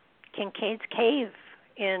 Kincaid's Cave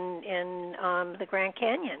in the Grand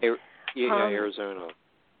Canyon. Arizona.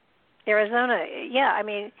 Arizona, yeah. I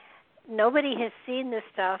mean, nobody has seen this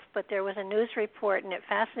stuff, but there was a news report, and it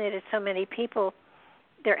fascinated so many people.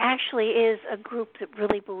 There actually is a group that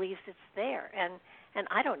really believes it's there, and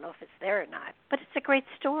I don't know if it's there or not, but it's a great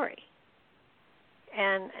story.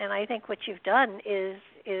 And I think what you've done is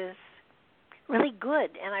really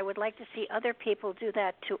good, and I would like to see other people do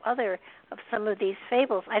that to other of some of these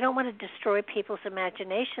fables. I don't want to destroy people's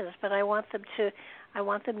imaginations, but I want them to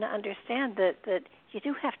understand that you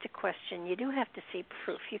do have to question, you do have to see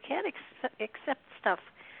proof. You can't accept stuff,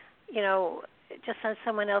 just on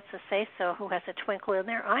someone else's say-so who has a twinkle in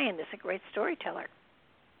their eye and is a great storyteller.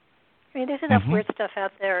 I mean, there's enough weird stuff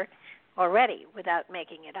out there already without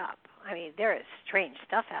making it up. I mean, there is strange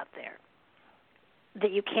stuff out there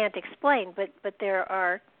that you can't explain, but there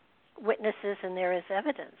are witnesses and there is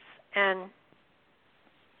evidence. And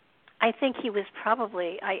I think he was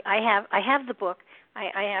probably. I have the book.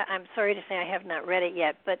 I'm sorry to say I have not read it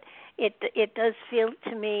yet, but it does feel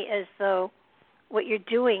to me as though what you're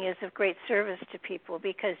doing is of great service to people,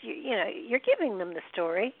 because you're giving them the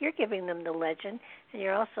story, you're giving them the legend, and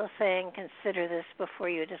you're also saying consider this before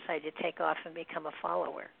you decide to take off and become a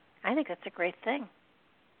follower. I think that's a great thing.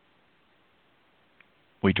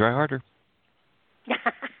 We try harder.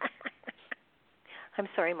 I'm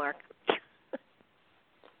sorry, Mark.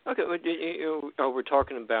 Okay, we're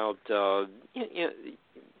talking about the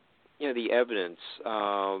evidence.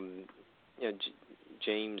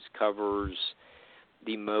 James covers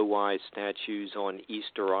the Moai statues on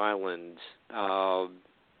Easter Island.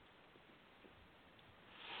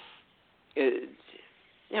 It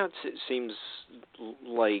seems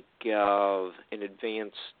like an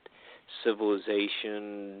advanced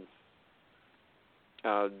civilization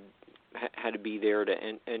had to be there to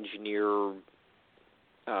engineer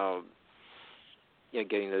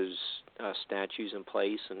getting those statues in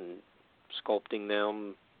place and sculpting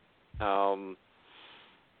them.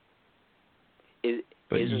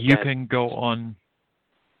 But you can go on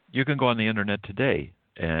the internet today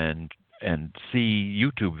and see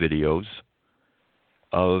YouTube videos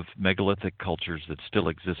of megalithic cultures that still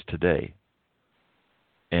exist today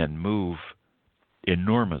and move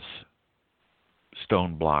enormous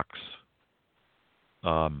stone blocks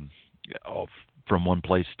from one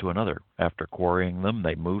place to another. After quarrying them,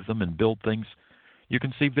 they move them and build things. You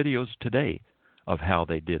can see videos today of how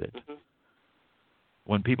they did it. Mm-hmm.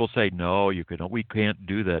 When people say, no, we can't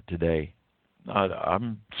do that today,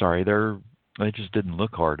 I'm sorry, they just didn't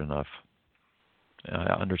look hard enough.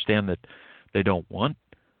 I understand that they don't want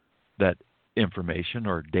that information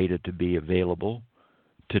or data to be available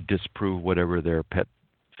to disprove whatever their pet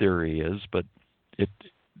theory is, but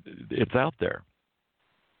it's out there.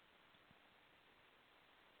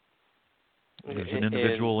 There's an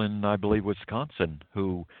individual in, I believe, Wisconsin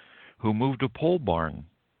who moved a pole barn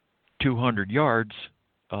 200 yards.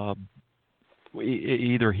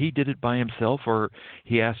 Either he did it by himself or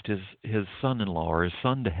he asked his son-in-law or his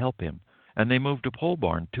son to help him, and they moved a pole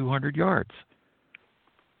barn 200 yards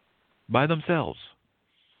by themselves.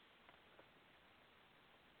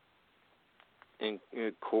 And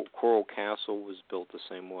Coral Castle was built the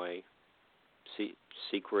same way.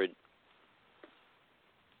 Secret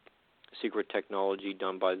technology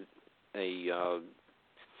done by a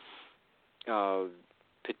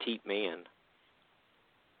petite man.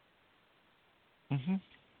 Mm-hmm.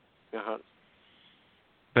 Uh-huh.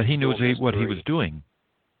 But he knew what he was doing.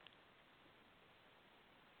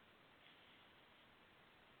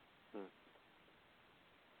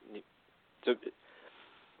 So,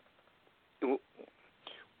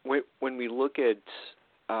 when we look at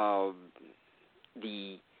the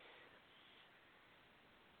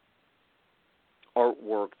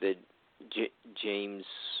artwork that James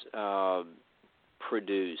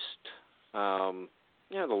produced, the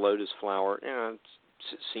lotus flower, it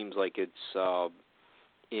seems like it's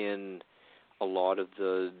in a lot of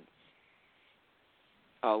the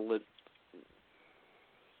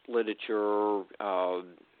literature,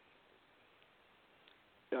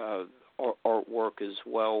 artwork as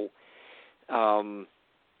well.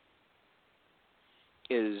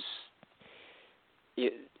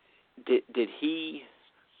 Did he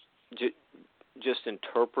just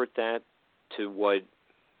interpret that to what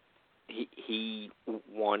he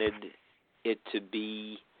wanted it to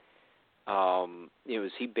be?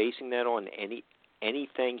 Is he basing that on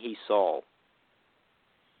anything he saw?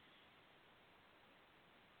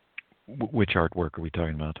 Which artwork are we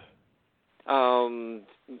talking about?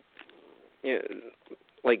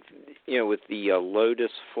 With the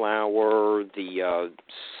lotus flower, the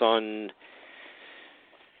sun.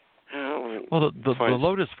 Well, the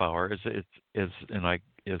lotus flower is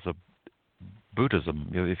a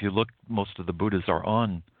Buddhism. If you look, most of the Buddhas are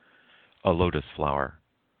on a lotus flower,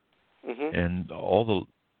 mm-hmm. and all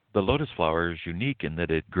the lotus flower is unique in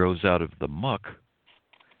that it grows out of the muck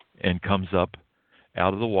and comes up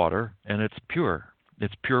out of the water, and it's pure.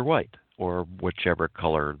 It's pure white, or whichever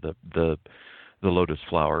color the lotus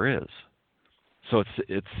flower is. So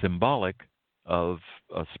it's symbolic of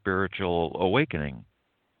a spiritual awakening,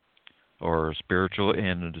 or spiritual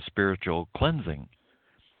cleansing.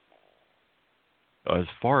 As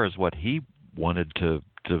far as what he wanted to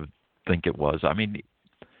think it was, I mean,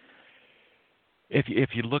 if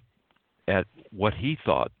you look at what he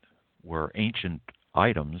thought were ancient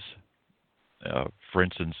items, for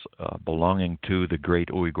instance, belonging to the Great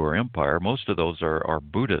Uyghur Empire, most of those are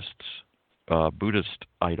Buddhist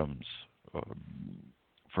items.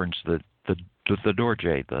 For instance, the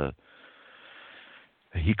dorje,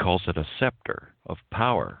 he calls it a scepter of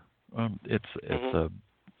power. It's a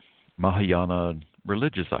Mahayana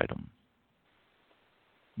religious item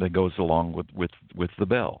that goes along with the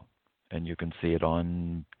bell, and you can see it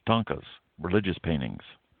on thangkas, religious paintings.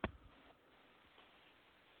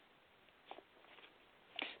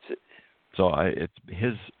 So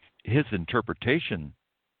his interpretation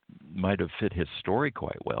might have fit his story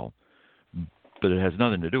quite well, but it has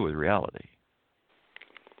nothing to do with reality.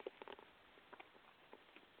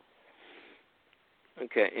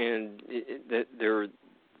 Okay, and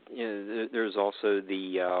there's also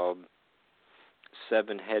the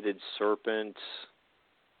seven-headed serpent.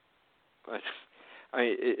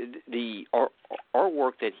 The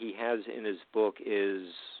artwork that he has in his book is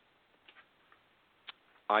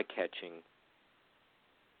eye-catching.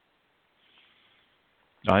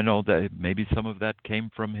 I know that maybe some of that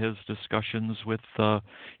came from his discussions with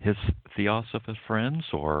his Theosophist friends,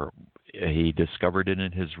 or he discovered it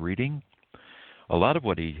in his reading. A lot of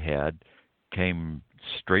what he had came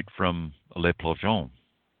straight from Le Plongeon,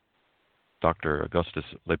 Dr. Augustus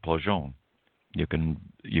Le Plongeon. You can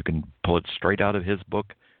pull it straight out of his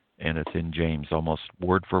book, and it's in James, almost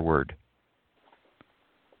word for word.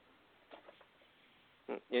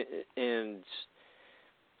 And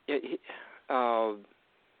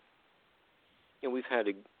we've had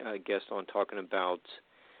a guest on talking about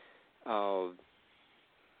Le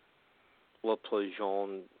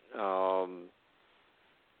Plongeon.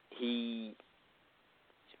 He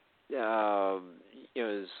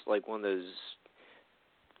is like one of those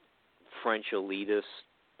French elitist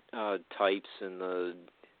types in the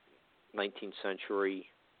 19th century.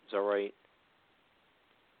 Is that right?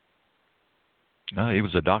 No, he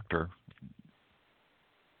was a doctor.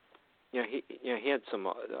 Yeah, he had some.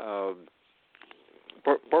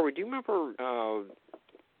 Barbara, do you remember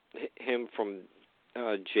him from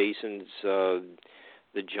Jason's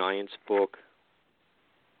The Giants book?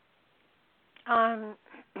 I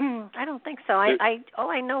don't think so. I all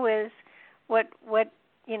I know is what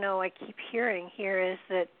I keep hearing here is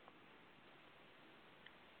that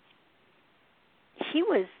he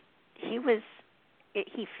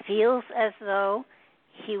feels as though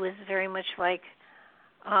he was very much like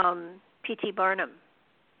P.T. Barnum.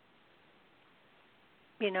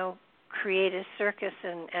 Create a circus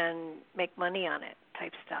and make money on it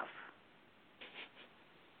type stuff.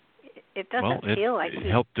 It doesn't feel like it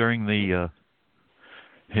helped during the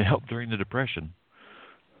Depression.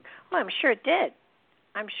 Well, I'm sure it did.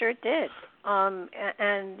 And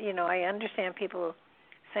I understand people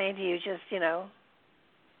saying to you, just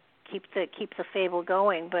keep the fable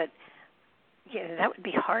going, but that would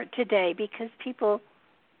be hard today, because people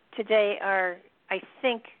today are, I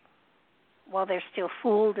think, while they're still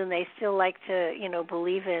fooled and they still like to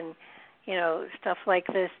believe in stuff like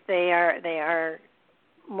this, they are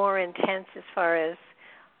more intense as far as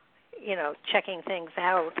checking things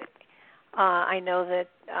out. I know that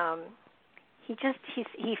he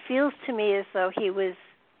feels to me as though he was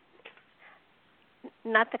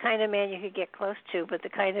not the kind of man you could get close to, but the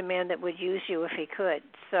kind of man that would use you if he could.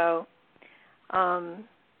 So,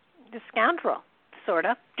 the scoundrel, sort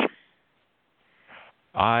of.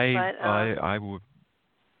 I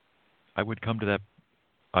would come to that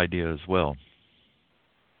idea as well.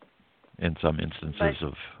 In some instances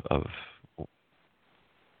of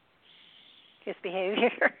his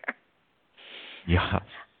behavior. Yeah.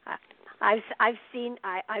 I've seen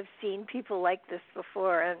people like this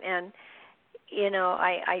before, and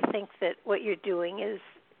I think that what you're doing is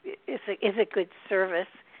a good service.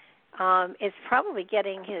 It's probably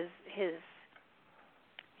getting his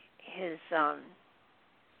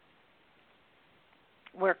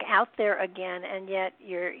work out there again, and yet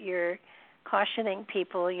you're cautioning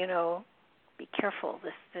people, be careful.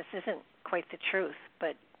 This isn't quite the truth,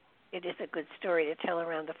 but it is a good story to tell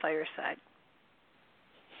around the fireside.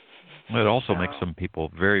 It also makes some people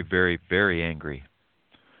very, very, very angry.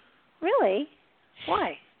 Really?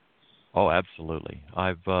 Why? Oh, absolutely.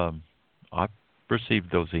 I've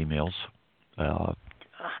received those emails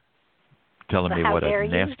telling me what a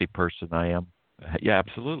nasty person I am. Yeah,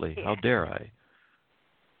 absolutely. Yeah. How dare I?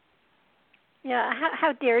 Yeah,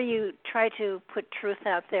 how dare you try to put truth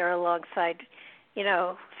out there alongside,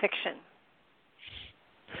 fiction?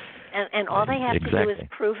 And all they have to do is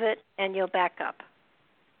prove it, and you'll back up.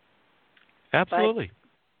 Absolutely.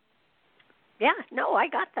 But, yeah, no, I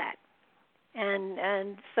got that.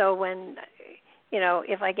 And so when,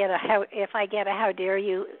 if I get a how dare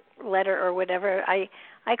you letter or whatever, I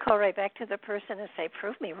call right back to the person and say,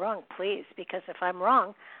 prove me wrong, please, because if I'm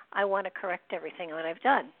wrong, I want to correct everything that I've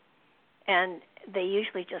done. And they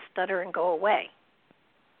usually just stutter and go away.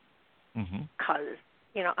 Because,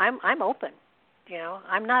 I'm open.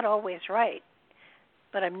 I'm not always right,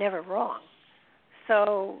 but I'm never wrong.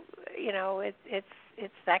 So,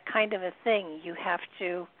 it's that kind of a thing. You have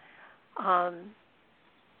to,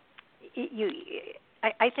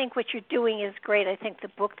 I think what you're doing is great. I think the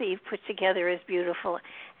book that you've put together is beautiful,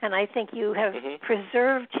 and I think you have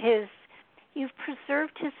preserved his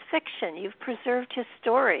fiction. You've preserved his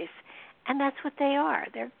stories, and that's what they are.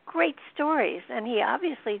 They're great stories, and he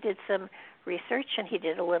obviously did some research, and he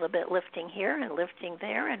did a little bit lifting here and lifting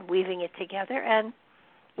there and weaving it together, and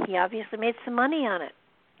he obviously made some money on it,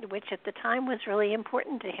 which at the time was really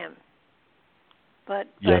important to him. But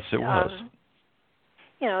yes, it was.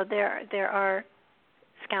 There are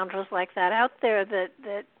scoundrels like that out there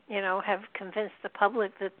that have convinced the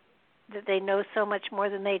public that they know so much more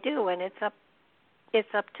than they do, and it's up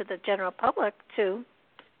to the general public to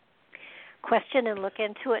question and look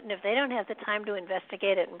into it. And if they don't have the time to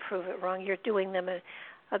investigate it and prove it wrong, you're doing them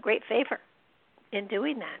a great favor in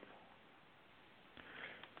doing that.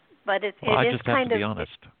 But it I is just kind have to of be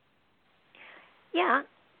honest. Yeah.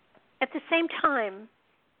 At the same time,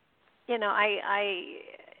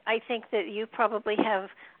 I think that you probably have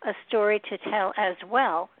a story to tell as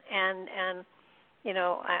well, and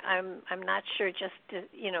I'm not sure just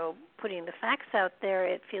putting the facts out there.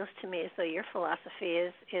 It feels to me as though your philosophy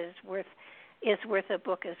is worth a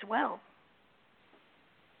book as well.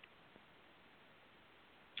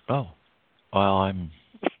 Oh, well, I'm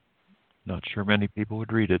not sure many people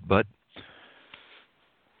would read it, but.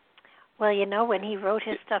 Well, when he wrote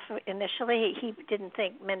his stuff initially, he didn't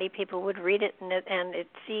think many people would read it, and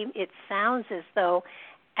it sounds as though,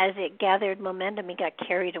 as it gathered momentum, he got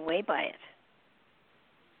carried away by it.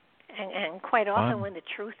 And quite often, when the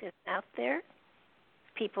truth is out there,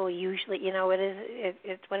 people usually,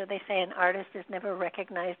 it's what do they say? An artist is never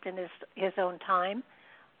recognized in his own time.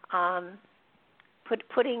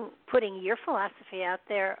 Putting your philosophy out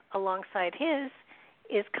there alongside his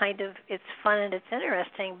is it's fun and it's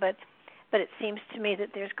interesting, but it seems to me that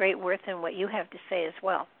there's great worth in what you have to say as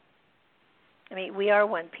well. I mean, we are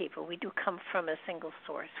one people. We do come from a single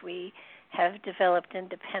source. We have developed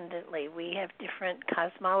independently. We have different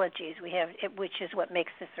cosmologies. Which is what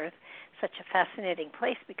makes this Earth such a fascinating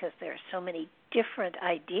place, because there are so many different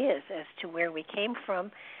ideas as to where we came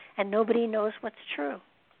from, and nobody knows what's true.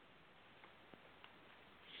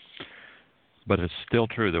 But it's still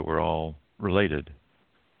true that we're all related,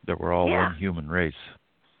 that we're all one human race.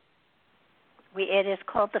 It is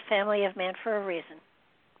called the family of man for a reason.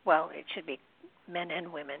 Well, it should be men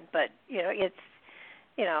and women, but we are.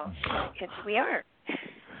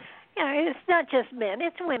 It's not just men;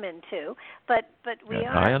 it's women too. But we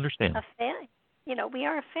are. I understand. A family. We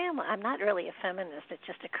are a family. I'm not really a feminist. It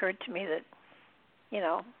just occurred to me that,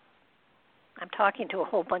 I'm talking to a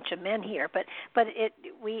whole bunch of men here, but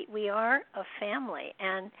we are a family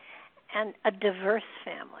and a diverse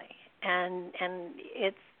family, and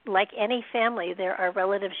it's. Like any family, there are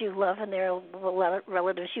relatives you love and there are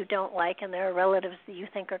relatives you don't like, and there are relatives that you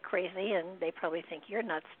think are crazy and they probably think you're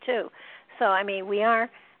nuts too. So, I mean, we are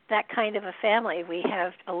that kind of a family. We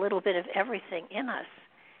have a little bit of everything in us.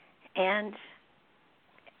 And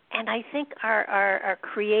I think our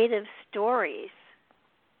creative stories,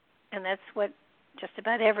 and that's what just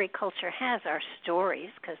about every culture has, our stories,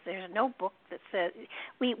 because there's no book that says...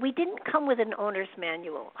 We didn't come with an owner's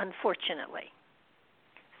manual, unfortunately.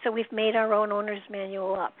 So we've made our own owner's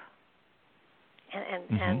manual up,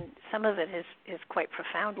 and some of it is quite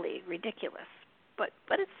profoundly ridiculous, but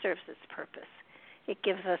it serves its purpose. It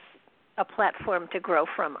gives us a platform to grow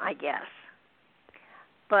from, I guess.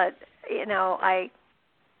 But I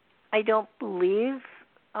don't believe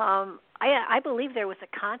I believe there was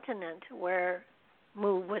a continent where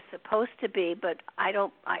Mu was supposed to be, but I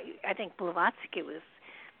think Blavatsky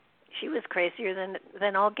was crazier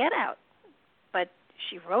than all get out, but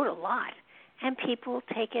she wrote a lot, and people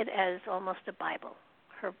take it as almost a Bible.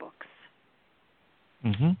 Her books.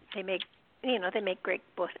 They make great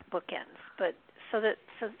bookends. But so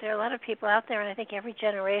there are a lot of people out there, and I think every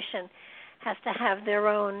generation has to have their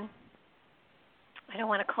own. I don't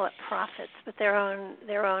want to call it prophets, but their own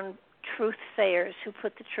truth sayers who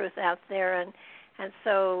put the truth out there, and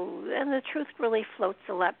the truth really floats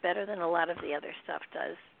a lot better than a lot of the other stuff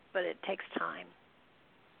does, but it takes time.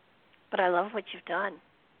 But I love what you've done.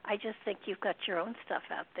 I just think you've got your own stuff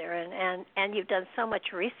out there, and you've done so much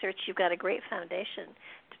research. You've got a great foundation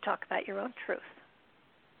to talk about your own truth.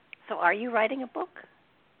 So are you writing a book?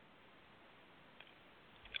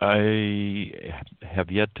 I have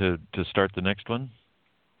yet to start the next one,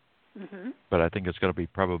 but I think it's going to be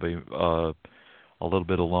probably a little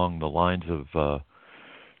bit along the lines of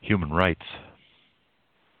human rights.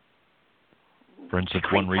 For instance,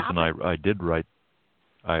 one reason I did write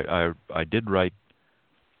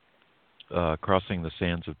Crossing the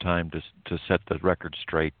Sands of Time to set the record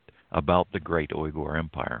straight about the Great Uyghur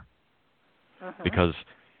Empire, because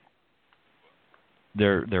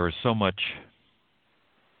there is so much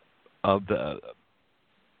of the.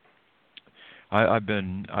 I've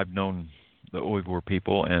known the Uyghur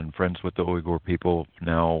people and friends with the Uyghur people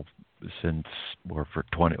now since for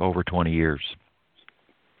over 20 years.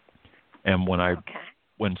 And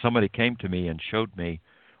when somebody came to me and showed me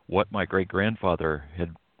what my great-grandfather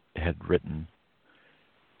had written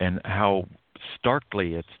and how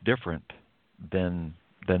starkly it's different than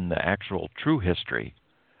the actual true history,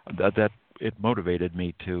 that it motivated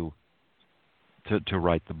me to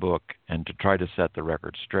write the book and to try to set the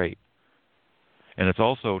record straight. And it's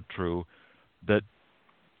also true that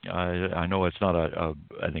I know it's not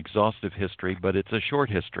an exhaustive history, but it's a short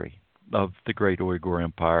history of the Great Uyghur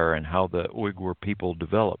Empire and how the Uyghur people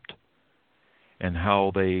developed and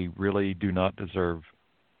how they really do not deserve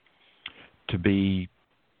to be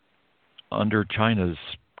under China's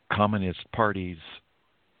Communist Party's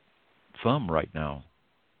thumb right now.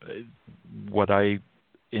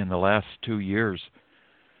 In the last 2 years,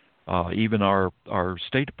 even our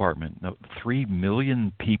State Department, 3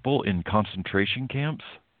 million people in concentration camps.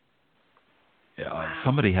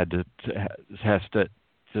 Somebody has to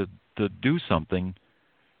do something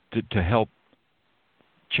to help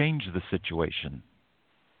change the situation.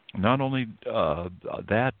 Not only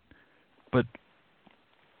that, but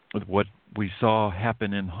what we saw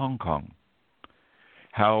happen in Hong Kong,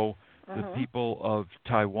 how the people of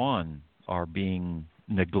Taiwan are being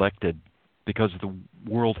neglected because the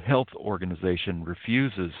World Health Organization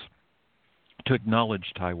refuses to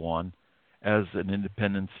acknowledge Taiwan as an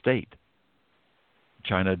independent state.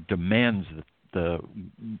 China demands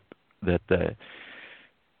that the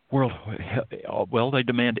world, they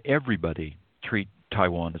demand everybody treat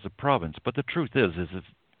Taiwan as a province, but the truth is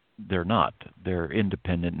they're not. They're an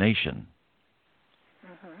independent nation.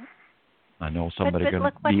 I know somebody's going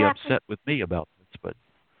to be upset with me about this, but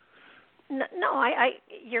no,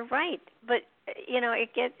 you're right. But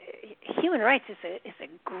human rights is a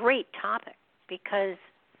great topic because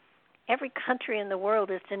every country in the world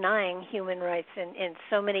is denying human rights in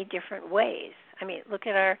so many different ways. I mean, look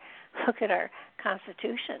at our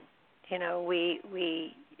Constitution. We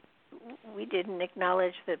didn't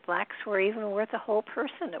acknowledge that blacks were even worth a whole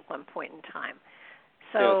person at one point in time.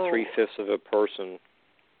 So 3/5 of a person.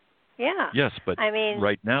 Yeah. Yes, but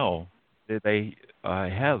right now they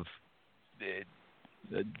have.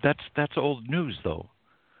 That's old news, though.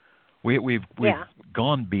 We've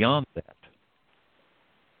gone beyond that.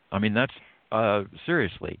 I mean, that's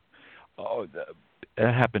seriously. That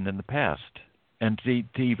happened in the past, and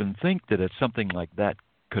to even think that something like that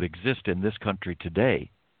could exist in this country today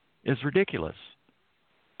is ridiculous.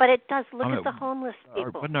 But it does. Look at the homeless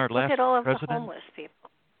people. Wasn't our last Look at all of president? the homeless people.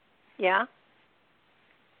 Yeah.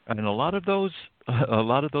 And a lot of those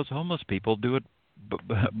homeless people do it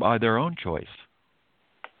by their own choice.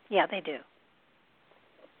 Yeah, they do.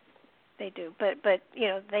 They do, but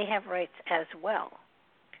they have rights as well.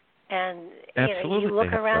 And absolutely, you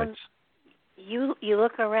look around. Rights. You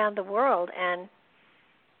look around the world, and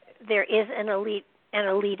there is an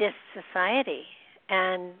elitist society,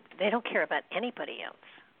 and they don't care about anybody else.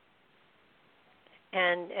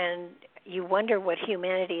 And you wonder what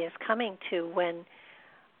humanity is coming to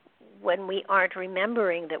when we aren't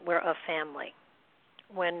remembering that we're a family.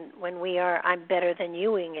 When we are, I'm better than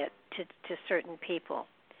youing it to certain people.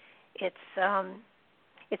 It's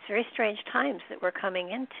very strange times that we're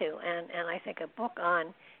coming into, and I think a book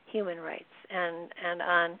on human rights and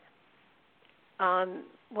on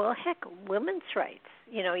women's rights.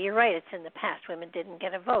 You're right. It's in the past. Women didn't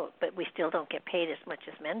get a vote, but we still don't get paid as much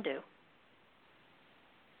as men do.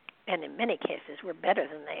 And in many cases, we're better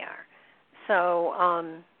than they are. So,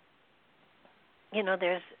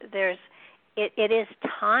 it is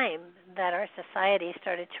time that our society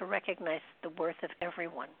started to recognize the worth of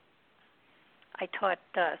everyone. I taught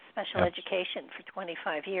special education for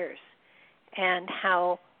 25 years, and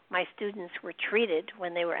how my students were treated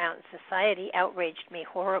when they were out in society outraged me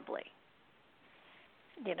horribly.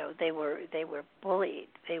 You know, they were bullied,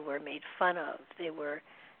 they were made fun of, they were,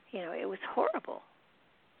 you know, it was horrible.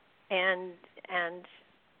 And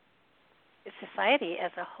society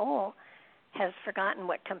as a whole has forgotten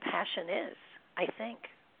what compassion is, I think.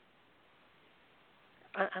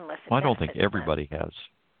 Unless well, I don't think everybody has.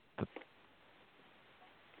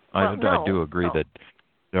 I do agree that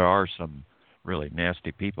there are some really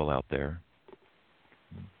nasty people out there,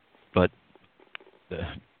 but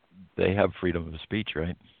they have freedom of speech,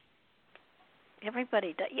 right?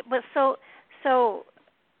 Everybody does. But so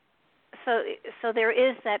there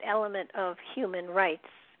is that element of human rights,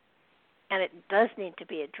 and it does need to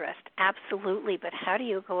be addressed, absolutely. But how do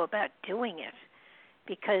you go about doing it?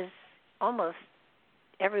 Because almost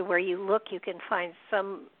everywhere you look, you can find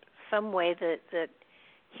some way that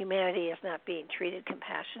humanity is not being treated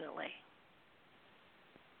compassionately.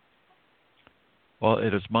 Well,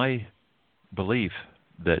 it is my belief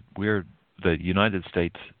that the United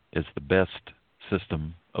States is the best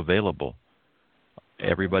system available.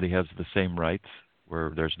 Everybody has the same rights,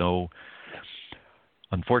 where there's no,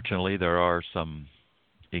 unfortunately, there are some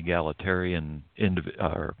egalitarian,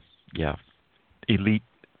 elite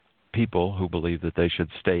people who believe that they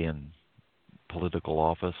should stay in political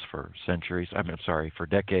office for for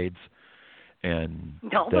decades, and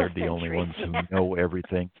they're the only ones who know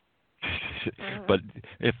everything. But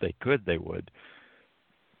if they could, they would.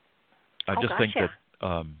 I just think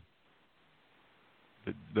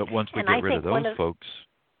that once we get rid of those folks...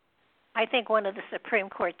 I think one of the Supreme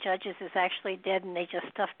Court judges is actually dead, and they just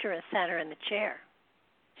stuffed her and sat her in the chair.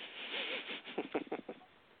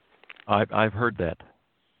 I've heard that.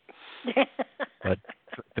 But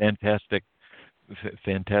fantastic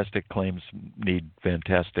claims need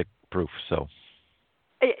fantastic proof. So.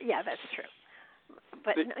 Yeah, that's true.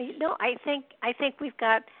 But no, I think we've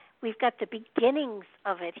got the beginnings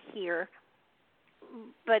of it here.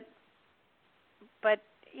 But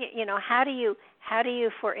you know, how do you,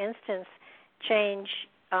 for instance, change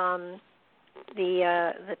the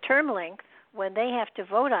term length when they have to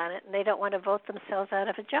vote on it and they don't want to vote themselves out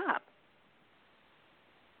of a job?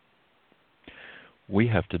 We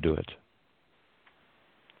have to do it.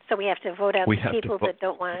 So we have to vote out the people that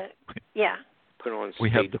don't want to. Yeah. Put on we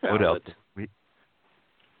have to vote out.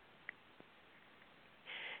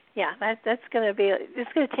 Yeah, that's going to be.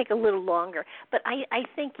 It's going to take a little longer, but I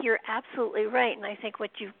think you're absolutely right, and I think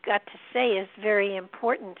what you've got to say is very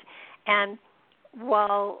important. And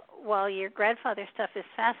while your grandfather stuff is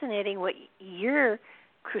fascinating, what you're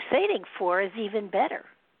crusading for is even better.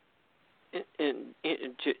 And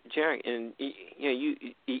Jack, and you know, you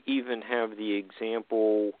even have the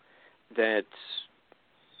example that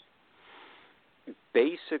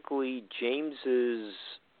basically James's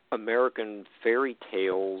American fairy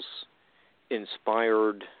tales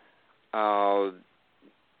inspired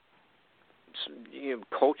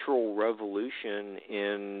cultural revolution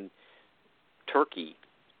in Turkey.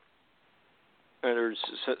 And there's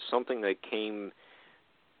something that came,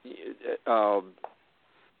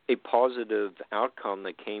 a positive outcome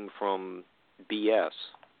that came from BS.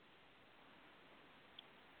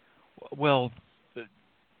 Well,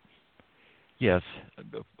 yes,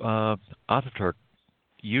 Ataturk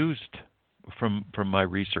used, from my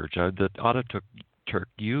research, that Ataturk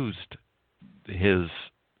used the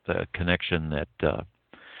connection that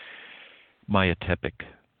Maya Tepic,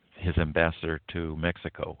 his ambassador to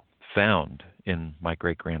Mexico, found in my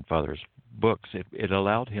great-grandfather's books. It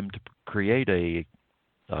allowed him to create a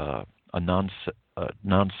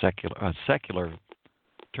secular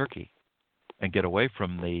Turkey and get away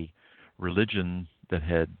from the religion that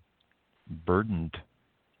had burdened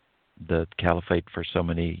the caliphate for so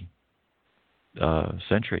many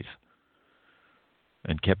centuries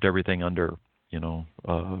and kept everything under, a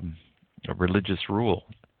religious rule.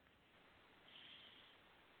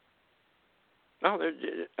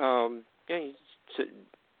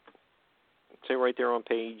 Say right there on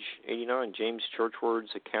page 89, James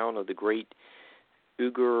Churchward's account of the great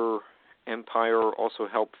Uyghur Empire also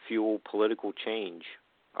helped fuel political change.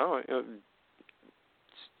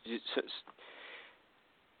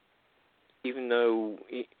 Even though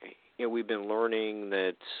we've been learning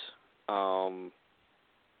that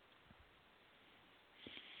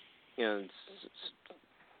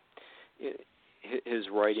his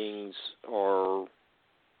writings are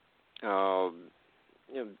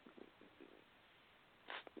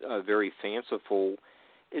very fanciful,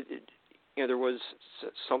 there was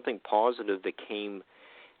something positive that came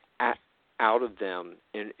out of them,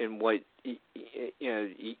 and what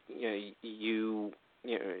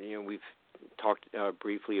we've talked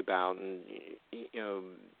briefly about, and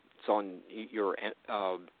it's on your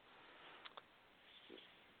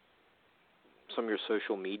some of your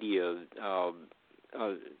social media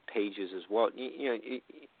pages as well.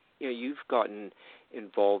 You've gotten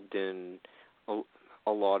involved in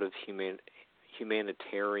a lot of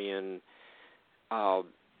humanitarian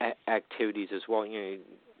activities as well.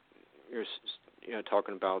 You're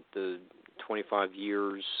talking about the 25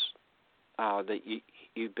 years that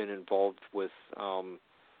you've been involved with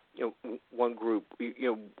one group.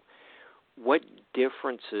 What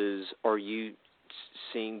differences are you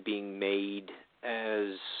seeing being made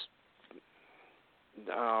as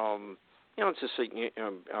it's just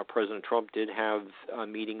President Trump did have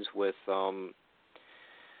meetings with the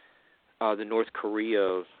North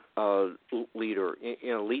Korea leader.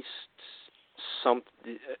 At least some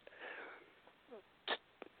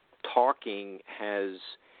talking has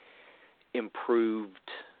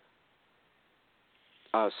improved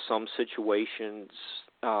some situations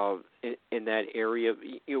in that area.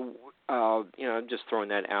 I'm just throwing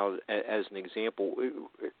that out as an example.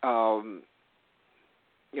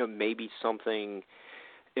 Maybe something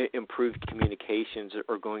improved communications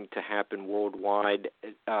are going to happen worldwide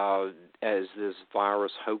as this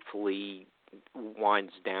virus hopefully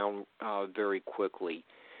winds down very quickly.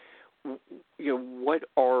 What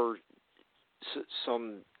are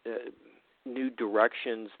some new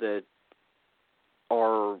directions that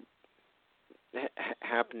are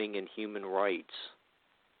happening in human rights?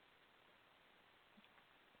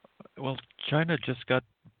 Well, China just got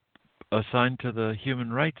assigned to the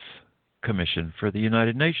Human Rights Commission for the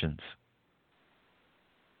United Nations.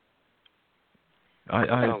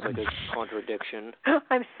 Sounds like a contradiction.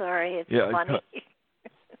 I'm sorry, it's funny.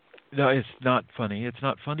 No, it's not funny. It's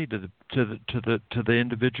not funny to the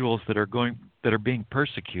individuals that are being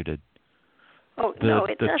persecuted. Oh, no,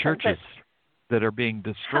 it doesn't. The churches that are being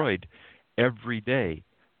destroyed every day.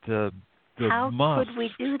 The mosques could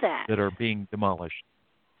we do that? that are being demolished.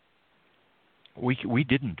 We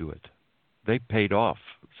didn't do it. They paid off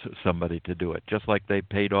somebody to do it, just like they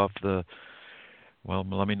paid off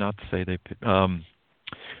let me not say they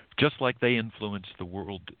just like they influenced the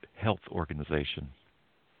World Health Organization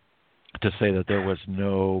to say that there was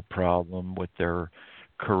no problem with their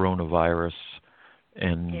coronavirus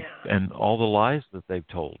and all the lies that they've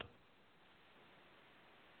told.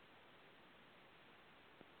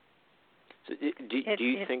 So do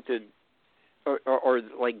you think that are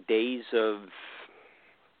like days of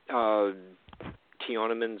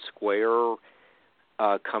Tiananmen Square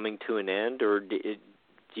coming to an end, or do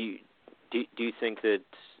you think that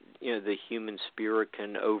the human spirit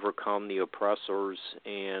can overcome the oppressors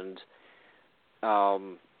and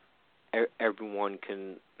everyone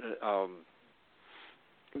can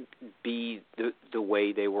be the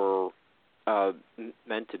way they were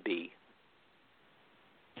meant to be?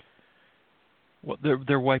 Well,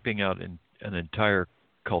 they're wiping out an entire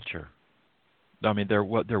culture. I mean, they're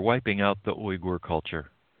wiping out the Uyghur culture.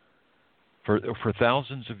 For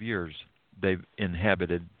thousands of years, they've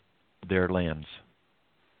inhabited their lands,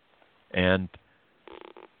 and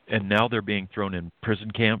now they're being thrown in prison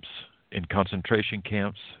camps, in concentration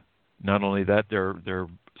camps. Not only that, they're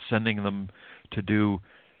sending them to do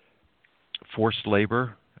forced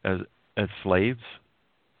labor as slaves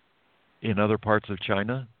in other parts of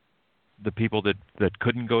China. The people that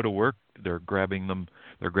couldn't go to work, they're grabbing them.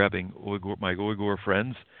 They're grabbing my Uyghur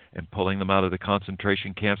friends and pulling them out of the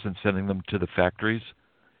concentration camps and sending them to the factories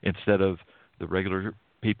instead of the regular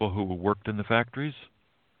people who worked in the factories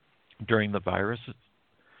during the virus.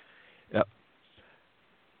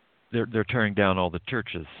 They're tearing down all the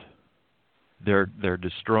churches. They're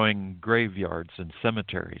destroying graveyards and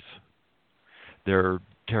cemeteries. They're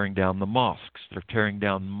tearing down the mosques. They're tearing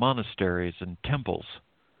down monasteries and temples.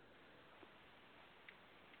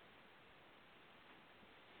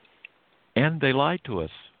 And they lied to us.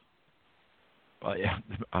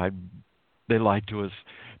 They lied to us.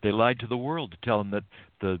 They lied to the world to tell them that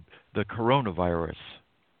the coronavirus,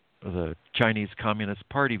 the Chinese Communist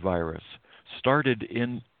Party virus, started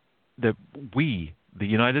in the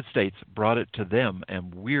United States, brought it to them,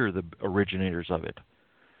 and we're the originators of it.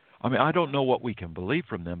 I mean, I don't know what we can believe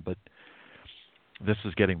from them, but this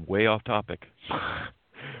is getting way off topic.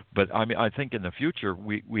 But I mean, I think in the future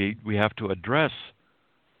we have to address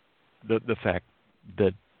the fact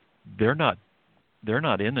that they're not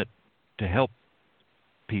in it to help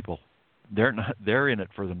people. They're in it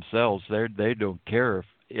for themselves. They don't care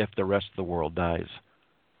if the rest of the world dies.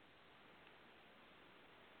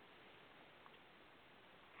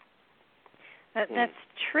 That's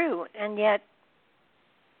true, and yet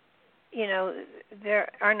there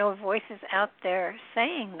are no voices out there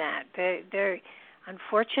saying that. They're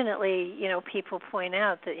unfortunately, people point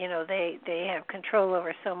out that they have control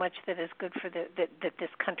over so much that is good for that this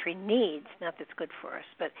country needs, not that's good for us,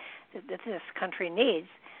 but that this country needs,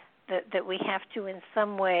 that we have to in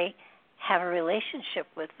some way have a relationship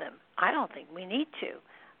with them. I don't think we need to,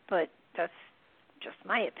 but that's just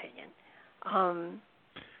my opinion.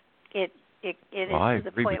 It is to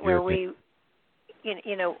the point where we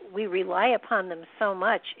rely upon them so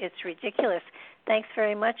much, it's ridiculous. Thanks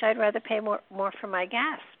very much. I'd rather pay more for my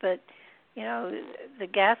gas, but the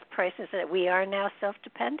gas prices that we are now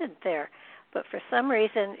self-dependent there. But for some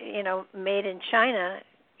reason, made in China,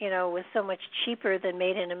 was so much cheaper than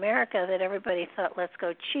made in America that everybody thought, let's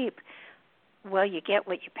go cheap. Well, you get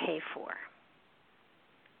what you pay for.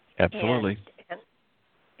 Absolutely.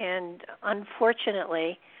 And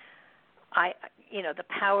unfortunately, the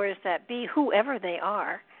powers that be, whoever they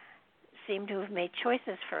are, seem to have made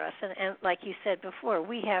choices for us. And like you said before,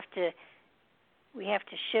 we have to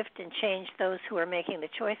shift and change those who are making the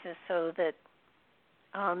choices so that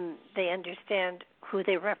they understand who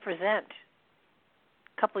they represent.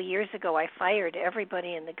 A couple of years ago, I fired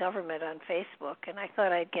everybody in the government on Facebook, and I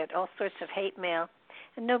thought I'd get all sorts of hate mail,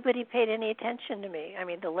 and nobody paid any attention to me. I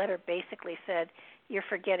mean, the letter basically said, you're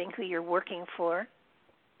forgetting who you're working for.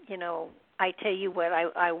 I tell you what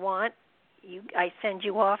I want. I send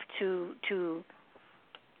you off to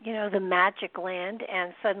the magic land,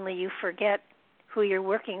 and suddenly you forget who you're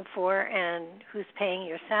working for and who's paying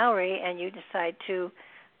your salary, and you decide to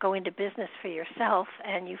go into business for yourself,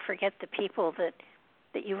 and you forget the people that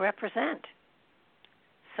you represent.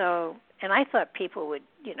 So, and I thought people would,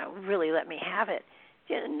 really let me have it.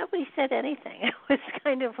 Nobody said anything. It was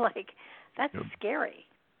kind of like, that's scary.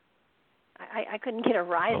 I couldn't get a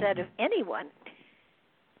rise out of anyone.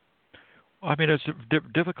 I mean, it's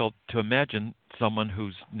difficult to imagine someone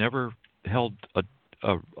who's never held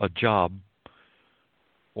a job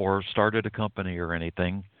or started a company or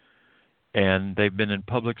anything, and they've been in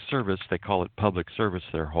public service. They call it public service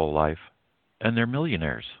their whole life, and they're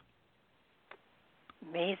millionaires.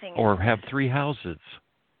 Amazing. Or have 3 houses.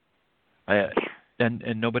 And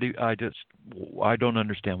nobody. I don't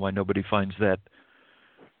understand why nobody finds that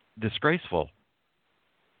disgraceful.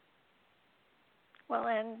 Well,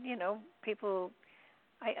 and people.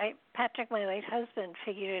 Patrick, my late husband,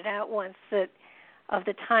 figured it out once that of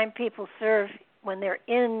the time people serve when they're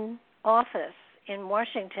in office in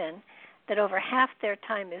Washington, that over half their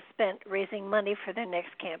time is spent raising money for their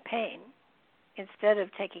next campaign instead of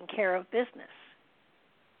taking care of business.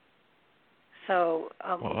 So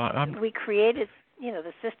we created,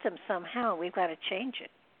 the system somehow. We've got to change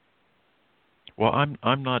it. Well,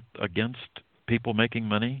 I'm not against people making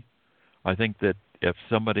money. I think that if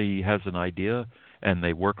somebody has an idea and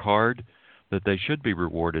they work hard, that they should be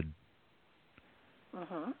rewarded.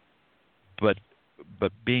 Mm-hmm.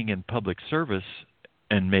 But being in public service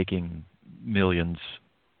and making millions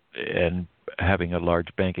and having a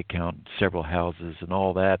large bank account, several houses, and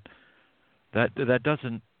all that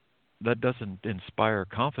doesn't inspire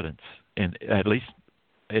confidence. And at least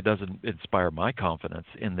it doesn't inspire my confidence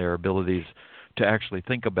in their abilities to actually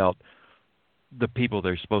think about the people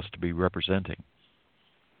they're supposed to be representing.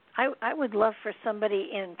 I would love for somebody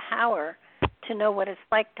in power to know what it's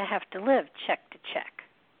like to have to live check to check,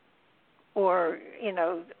 or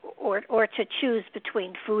or to choose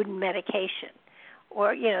between food and medication,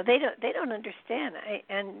 or they don't understand.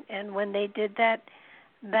 And when they did that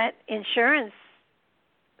insurance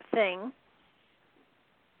thing,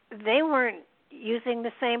 they weren't using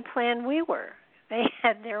the same plan we were. They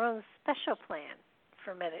had their own special plan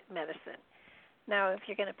for medicine. Now, if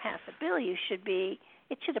you're going to pass a bill,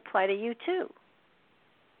 it should apply to you too.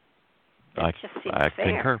 It just seems fair.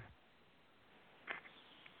 Concur.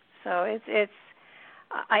 So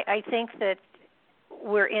I think that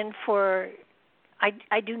we're in for.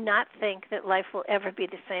 I do not think that life will ever be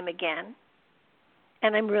the same again,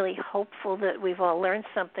 and I'm really hopeful that we've all learned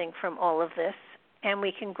something from all of this, and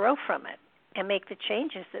we can grow from it and make the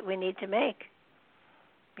changes that we need to make,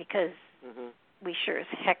 because we sure as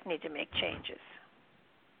heck need to make changes.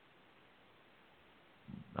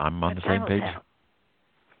 I'm on the same page.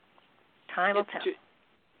 Time will tell.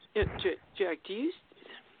 Jack, do you?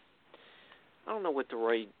 I don't know what the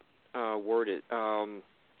right word is.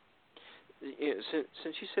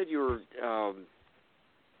 Since you said you were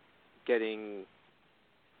getting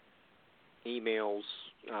emails,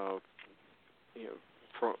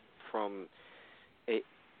 from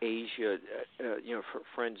Asia,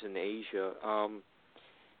 friends in Asia,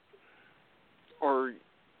 are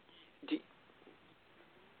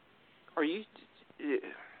you?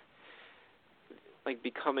 like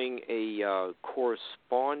becoming a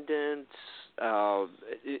correspondent.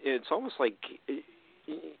 It's almost like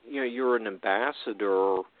you're an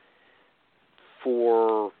ambassador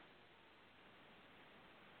for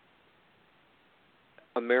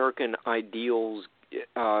American ideals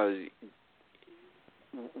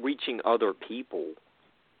reaching other people.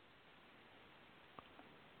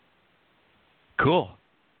 Cool.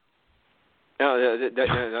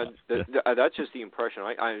 That's just the impression.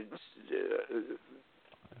 I'm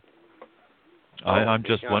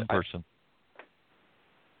just one person.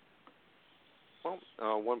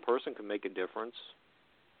 One person can make a difference.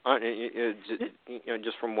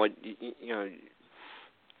 Just from what you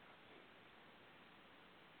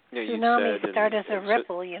tsunami said. Start as a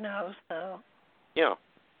ripple, so. Yeah.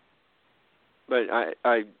 But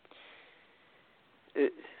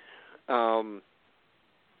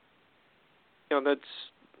that's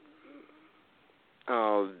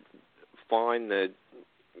fine that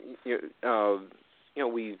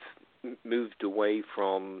we've moved away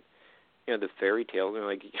from the fairy tale.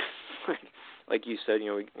 Like you said,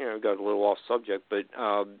 we got a little off subject, but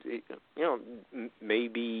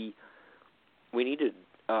maybe we needed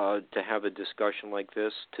to have a discussion like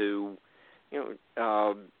this to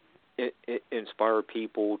inspire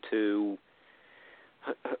people to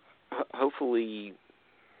hopefully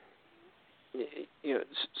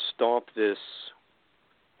stop this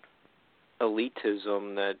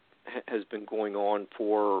elitism that has been going on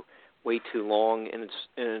for way too long, and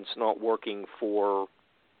it's not working for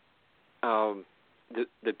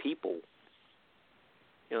the people.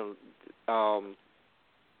 I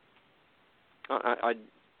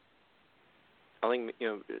think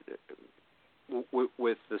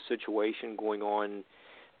with the situation going on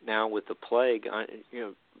now with the plague,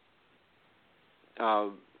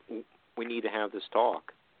 we need to have this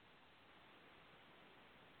talk.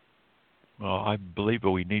 Well, I believe that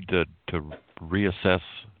we need to reassess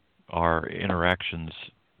our interactions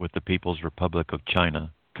with the People's Republic of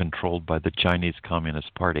China, controlled by the Chinese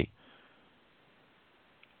Communist Party.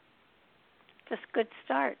 Just a good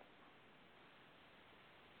start.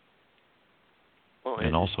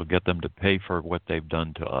 And also get them to pay for what they've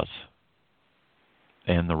done to us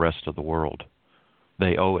and the rest of the world.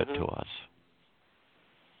 They owe it to us.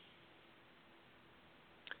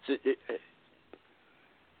 So,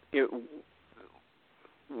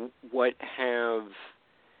 what have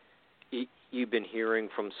you been hearing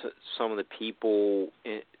from some of the people,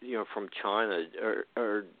 from China?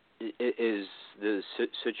 Or is the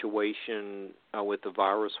situation with the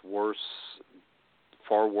virus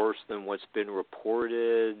far worse than what's been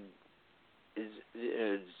reported? Is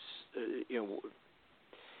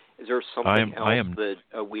there something else that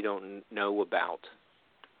we don't know about?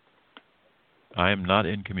 I am not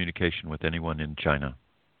in communication with anyone in China.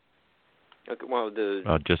 Okay, well,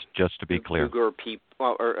 just to be clear, Uyghur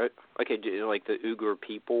people, like the Uyghur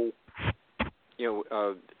people,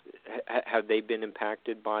 have they been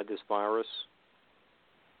impacted by this virus?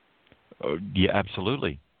 Yeah,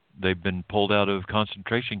 absolutely. They've been pulled out of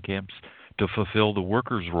concentration camps to fulfill the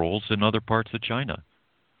workers' roles in other parts of China.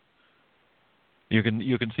 You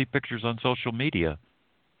can see pictures on social media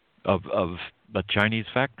of a Chinese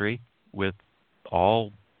factory with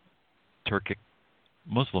all Turkic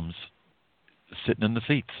Muslims sitting in the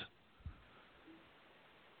seats.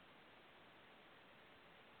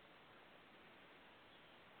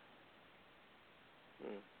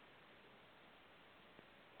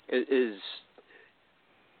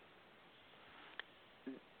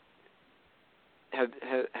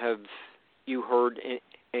 Have you heard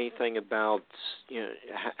anything about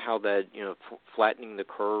how that flattening the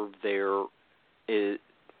curve there is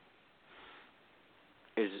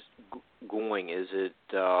going? Is it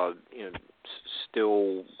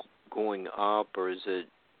still going up, or is it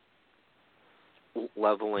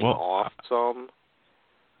leveling off some?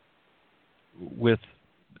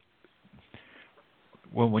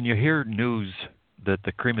 When you hear news that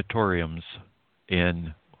the crematoriums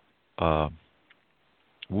in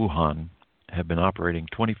Wuhan have been operating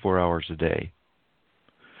 24 hours a day,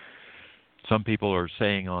 some people are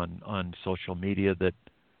saying on social media that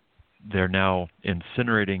they're now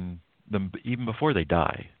incinerating them even before they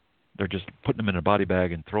die. They're just putting them in a body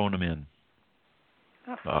bag and throwing them in.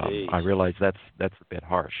 I realize that's a bit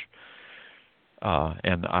harsh,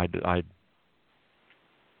 and I'd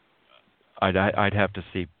have to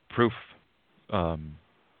see proof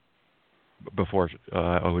before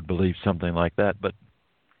I would believe something like that. But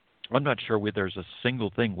I'm not sure there's a single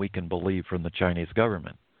thing we can believe from the Chinese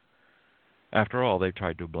government. After all, they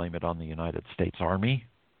tried to blame it on the United States Army.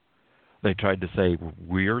 They tried to say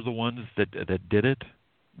we're the ones that did it.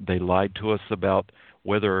 They lied to us about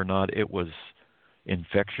whether or not it was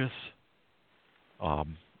infectious,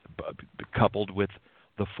 coupled with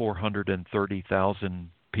the 430,000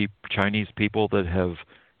 Chinese people that have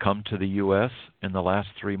come to the U.S. in the last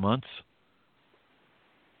 3 months.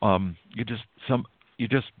 You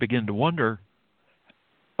just begin to wonder.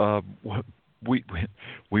 We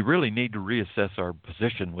really need to reassess our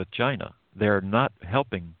position with China. They're not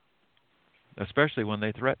helping, especially when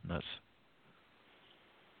they threaten us.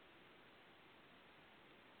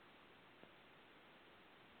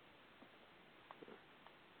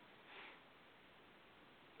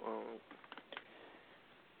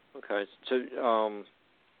 Okay, so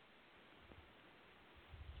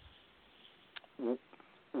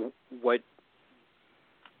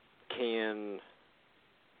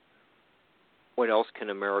what else can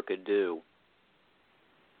America do?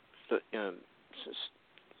 So,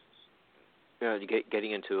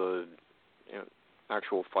 getting into a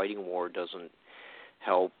actual fighting war doesn't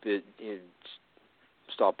help. It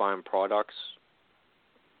stop buying products,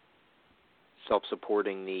 stop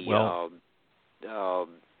supporting the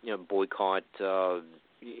boycott the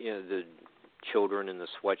children in the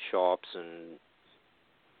sweatshops and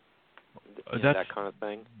that kind of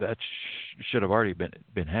thing. That should have already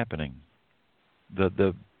been happening.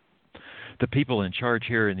 The people in charge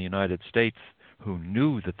here in the United States who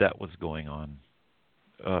knew that was going on,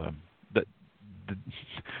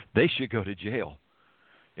 they should go to jail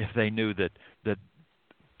if they knew that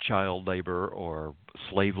child labor or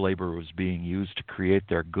slave labor was being used to create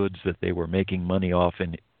their goods that they were making money off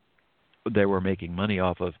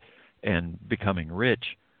of and becoming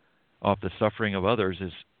rich off the suffering of others.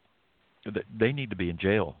 Is they need to be in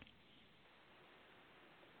jail.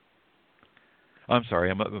 I'm sorry,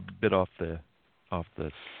 I'm a bit off the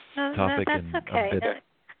topic. No, that's okay.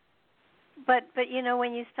 But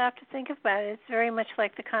when you stop to think about it, it's very much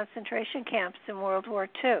like the concentration camps in World War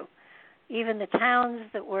II. Even the towns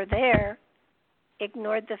that were there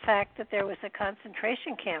ignored the fact that there was a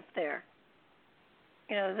concentration camp there.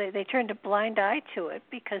 They turned a blind eye to it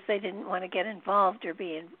because they didn't want to get involved or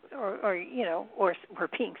were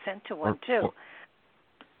being sent to one too.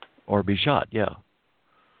 Or be shot, yeah.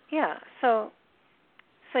 Yeah, so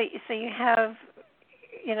you have,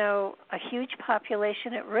 a huge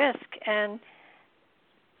population at risk, and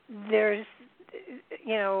there's,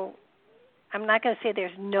 I'm not going to say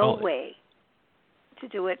there's no way to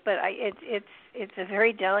do it, but it's a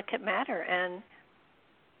very delicate matter, and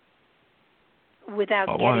without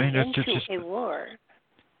getting into a war.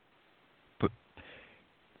 But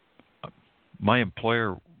my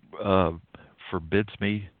employer forbids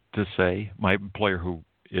me to say. My employer, who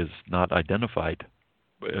is not identified,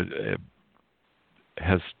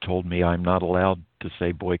 has told me I'm not allowed to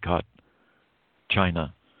say boycott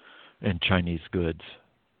China and Chinese goods.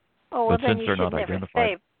 Oh, well, but then since you they're should not never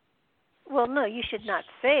identified, say. Well, no, you should not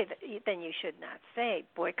say that. Then you should not say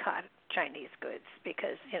boycott Chinese goods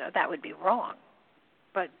because that would be wrong.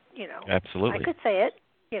 But absolutely, I could say it.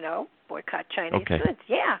 Boycott Chinese goods.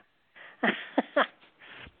 Yeah.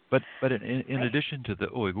 but in addition to the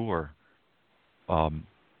Uyghur,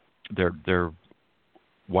 they're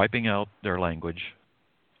wiping out their language.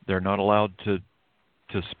 They're not allowed to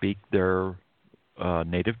speak their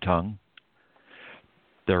native tongue.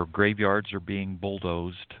 Their graveyards are being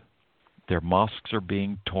bulldozed. Their mosques are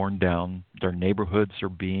being torn down. Their neighborhoods are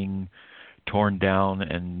being torn down,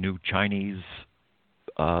 and new Chinese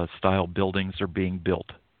style buildings are being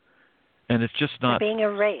built. And it's just not they're being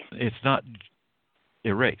erased. It's not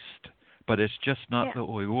erased, but it's just not the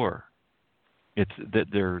Uyghur. It's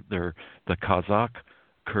that they're the Kazakh,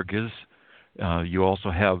 Kyrgyz. You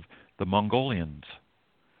also have the Mongolians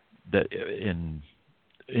that in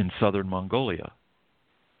southern Mongolia,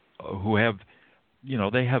 who have,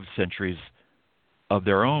 they have centuries of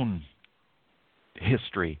their own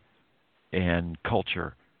history and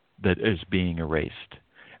culture that is being erased.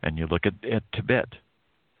 And you look at Tibet,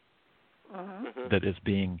 that is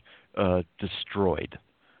being destroyed,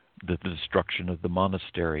 the destruction of the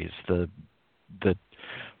monasteries,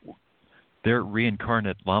 their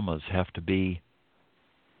reincarnate lamas have to be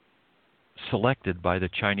selected by the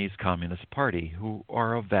Chinese Communist Party, who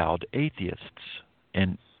are avowed atheists.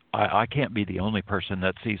 And I can't be the only person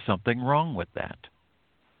that sees something wrong with that.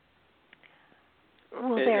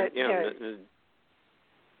 Well,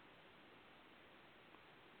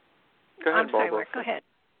 Go ahead, I'm sorry, Barbara. Mark, go ahead.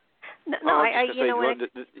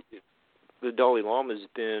 The Dalai Lama has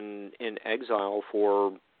been in exile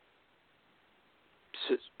for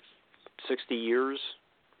 60 years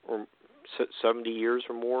or 70 years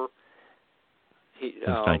or more. Since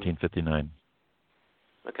 1959.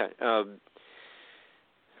 Okay.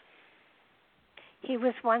 He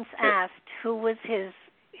was once asked who was his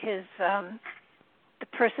the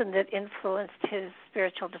person that influenced his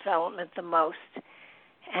spiritual development the most,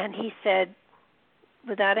 and he said,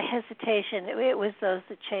 without a hesitation, it was those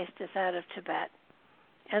that chased us out of Tibet.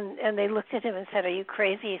 And they looked at him and said, "Are you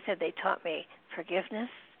crazy?" He said, "They taught me forgiveness,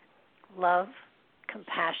 love,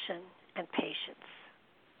 compassion, and patience."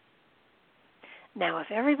 Now, if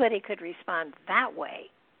everybody could respond that way,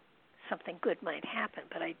 something good might happen,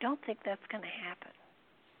 but I don't think that's going to happen.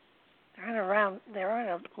 There aren't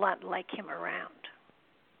a lot like him around.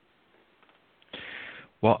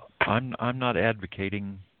 Well, I'm not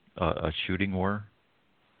advocating a shooting war.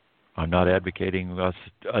 I'm not advocating us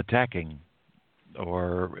attacking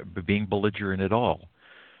or being belligerent at all.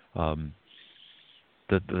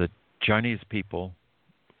 The Chinese people,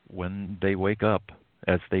 when they wake up,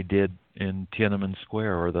 as they did in Tiananmen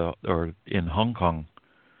Square or in Hong Kong,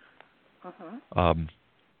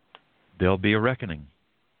 there'll be a reckoning.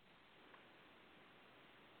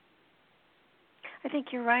 I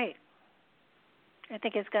think you're right. I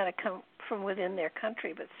think it's got to come from within their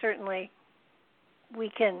country, but certainly we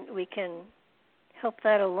can help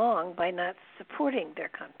that along by not supporting their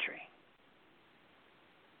country.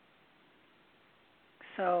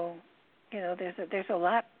 So, there's a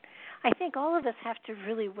lot. I think all of us have to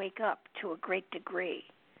really wake up to a great degree.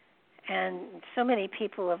 And so many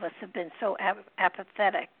people of us have been so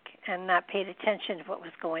apathetic and not paid attention to what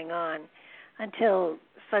was going on until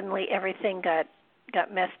suddenly everything got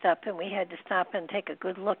messed up, and we had to stop and take a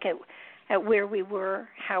good look at where we were,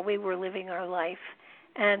 how we were living our life,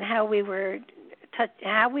 and how we were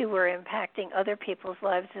impacting other people's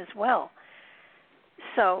lives as well.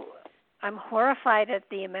 So I'm horrified at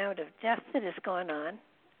the amount of death that has gone on.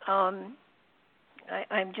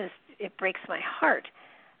 It breaks my heart.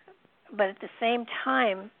 But at the same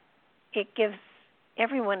time, it gives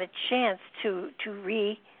everyone a chance to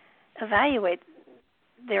reevaluate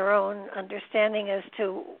their own understanding as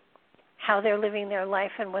to how they're living their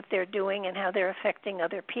life and what they're doing and how they're affecting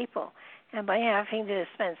other people. And by having to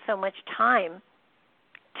spend so much time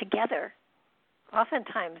together,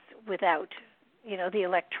 oftentimes without, the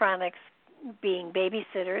electronics being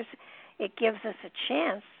babysitters, it gives us a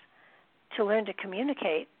chance to learn to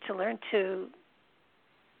communicate, to learn to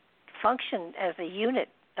function as a unit,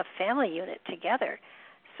 a family unit together.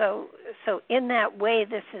 So in that way,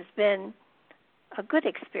 this has been a good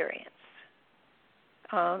experience.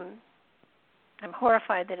 I'm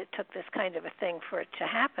horrified that it took this kind of a thing for it to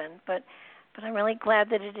happen, but I'm really glad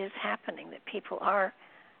that it is happening, that people are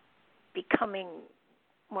becoming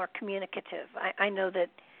more communicative. I know that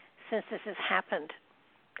since this has happened,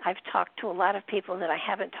 I've talked to a lot of people that I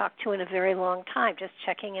haven't talked to in a very long time, just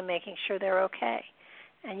checking and making sure they're okay.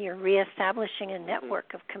 And you're reestablishing a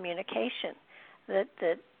network of communication that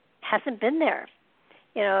hasn't been there.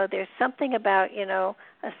 There's something about, a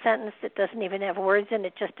sentence that doesn't even have words in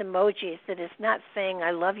it, just emojis, that is not saying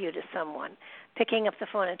I love you to someone. Picking up the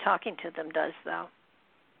phone and talking to them does, though.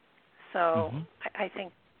 So I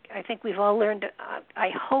think we've all learned, I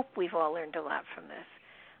hope we've all learned a lot from this.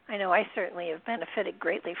 I know I certainly have benefited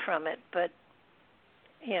greatly from it, but,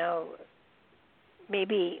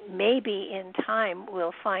 maybe in time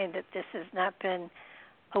we'll find that this has not been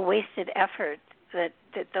a wasted effort, that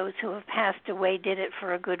those who have passed away did it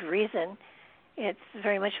for a good reason. It's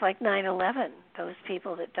very much like 9/11. Those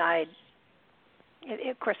people that died,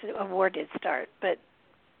 of course, a war did start, but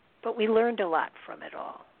we learned a lot from it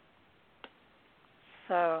all.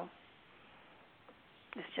 So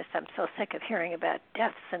it's just, I'm so sick of hearing about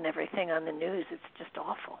deaths and everything on the news. It's just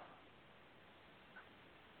awful.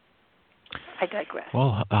 I digress.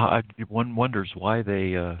 Well, one wonders why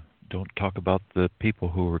they don't talk about the people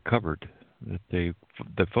who recovered. That they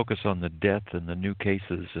focus on the death and the new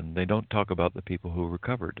cases, and they don't talk about the people who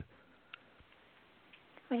recovered.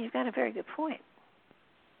 Well, you've got a very good point,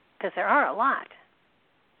 because there are a lot.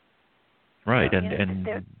 Right,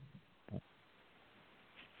 and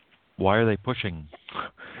why are they pushing?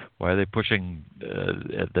 Why are they pushing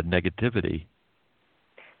the negativity?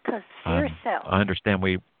 Because fear sells. I understand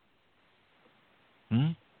we.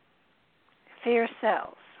 Fear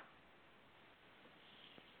sells.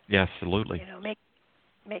 Yeah, absolutely.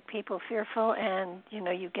 Make people fearful, and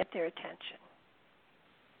you get their attention.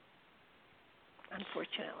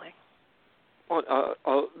 Unfortunately. Well,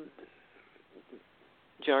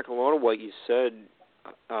 Jack, a lot of what you said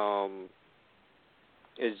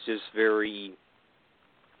is just very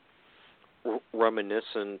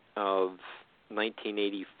reminiscent of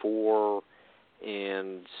 1984,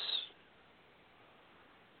 and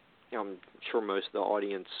I'm sure most of the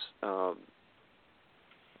audience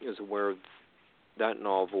is aware of that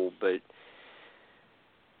novel, but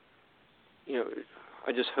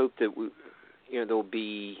I just hope that there'll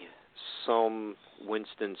be some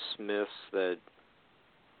Winston Smiths that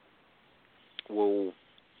will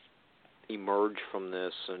emerge from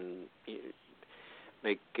this and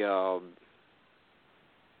make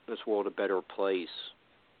this world a better place.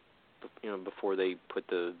 Before they put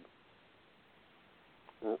the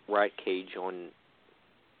rat cage on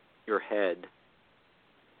your head.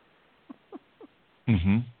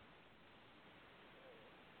 Mm-hmm.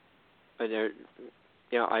 And there,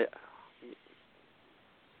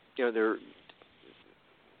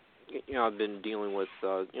 I've been dealing with,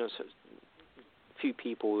 a few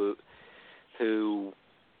people who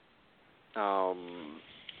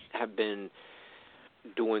have been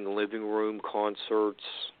doing living room concerts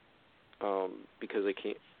because they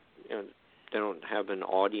can't, they don't have an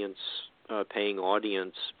audience, paying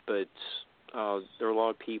audience, but there are a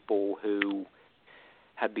lot of people who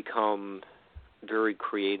have become very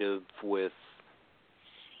creative with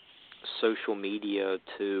social media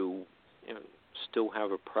to still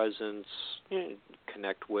have a presence,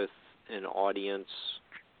 connect with an audience,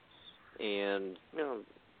 and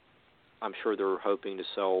I'm sure they're hoping to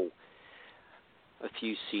sell a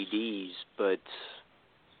few CDs, but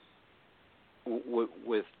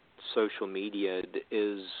with social media, it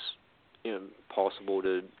is possible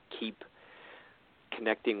to keep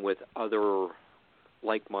connecting with other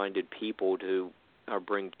like-minded people to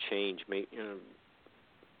bring change.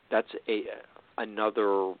 That's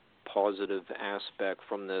another positive aspect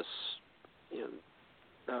from this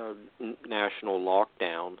national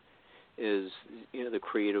lockdown is the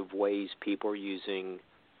creative ways people are using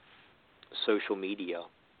social media.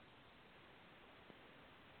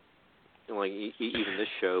 Like even this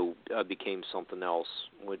show became something else,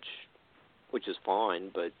 which is fine,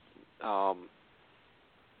 but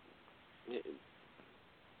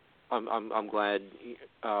I'm glad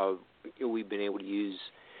we've been able to use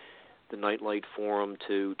the Nightlight Forum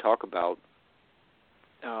to talk about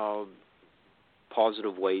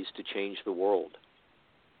positive ways to change the world.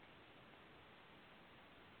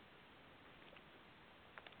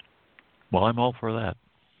 Well, I'm all for that.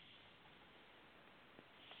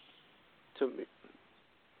 So,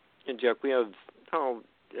 and Jack, we have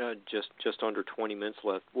just under 20 minutes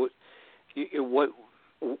left. What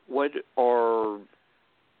are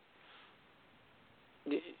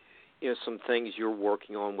some things you're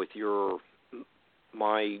working on with your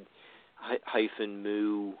my-moo.com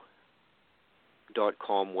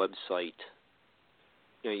website?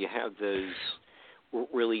 You have those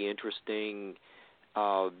really interesting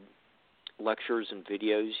lectures and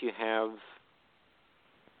videos you have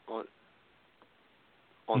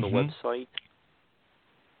on the website.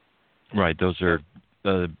 Right, those are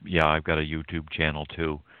I've got a YouTube channel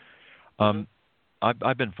too.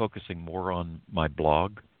 I've been focusing more on my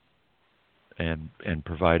blog and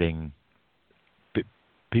providing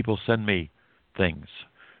people send me things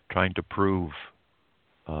trying to prove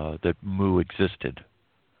that Moo existed,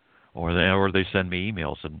 or they send me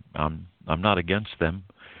emails, and I'm not against them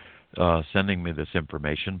sending me this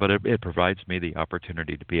information, but it provides me the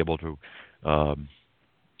opportunity to be able to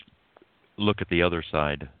look at the other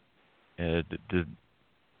side, to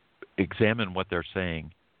examine what they're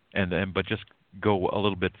saying, but just go a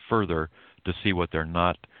little bit further to see what they're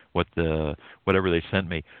not, whatever they sent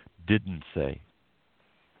me didn't say.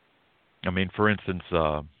 I mean, for instance,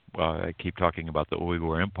 I keep talking about the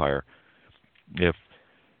Uyghur Empire. If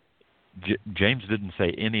James didn't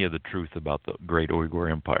say any of the truth about the Great Uyghur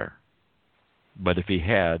Empire, but if he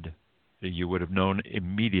had, you would have known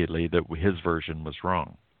immediately that his version was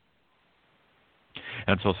wrong.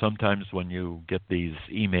 And so sometimes when you get these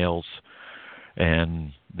emails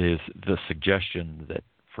and there's the suggestion that,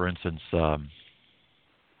 for instance,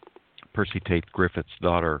 Percy Tate Griffith's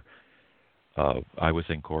daughter, I was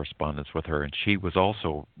in correspondence with her, and she was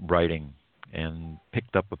also writing and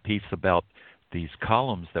picked up a piece about these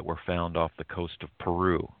columns that were found off the coast of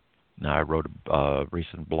Peru. Now, I wrote a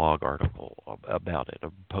recent blog article about it,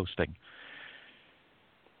 a posting.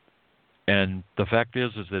 And the fact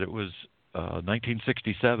is that it was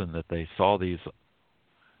 1967 that they saw these,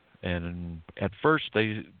 and at first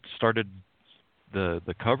they started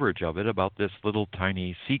the coverage of it about this little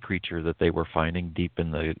tiny sea creature that they were finding deep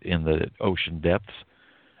in the ocean depths.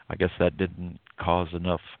 I guess that didn't cause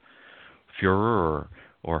enough furor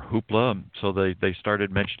or hoopla, so they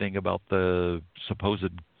started mentioning about the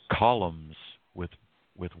supposed columns with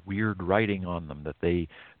weird writing on them that they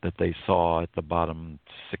saw at the bottom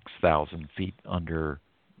 6,000 feet under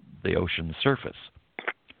the ocean surface.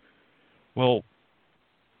 Well,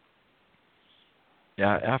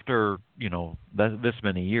 after this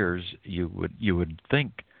many years, you would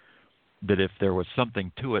think that if there was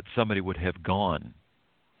something to it, somebody would have gone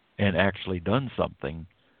and actually done something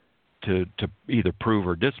to either prove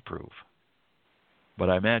or disprove. But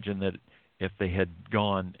I imagine that if they had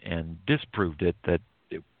gone and disproved it, that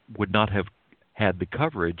it would not have had the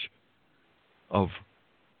coverage of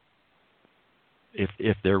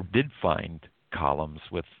if there did find columns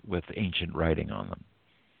with ancient writing on them,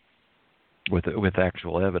 with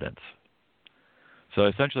actual evidence. So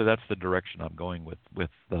essentially, that's the direction I'm going with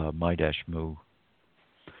My-Mu,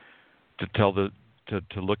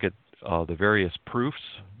 to look at the various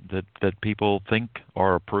proofs that people think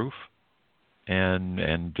are a proof,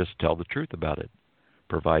 and just tell the truth about it.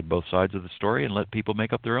 Provide both sides of the story and let people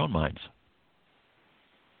make up their own minds.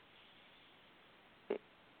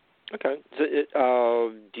 Okay.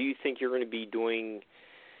 So, do you think you're going to be doing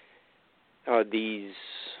these,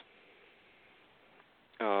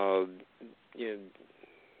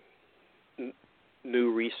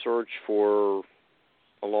 new research for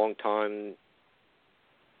a long time?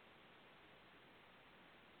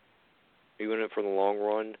 Are you in it for the long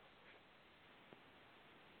run?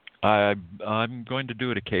 I'm going to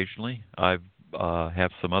do it occasionally. I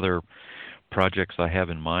have some other projects I have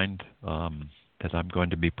in mind that I'm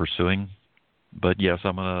going to be pursuing. But yes,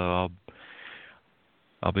 I'll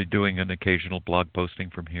be doing an occasional blog posting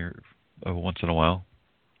from here once in a while.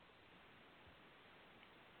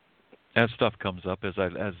 As stuff comes up, as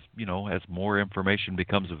more information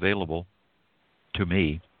becomes available to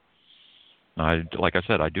me. Like I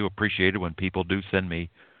said, I do appreciate it when people do send me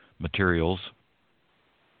materials,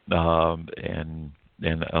 and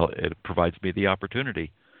it provides me the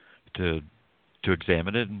opportunity to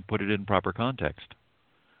examine it and put it in proper context.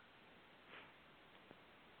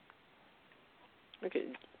 Okay.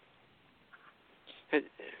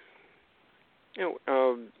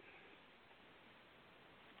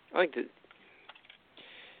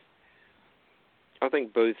 I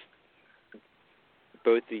think both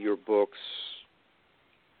of your books.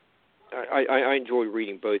 I enjoy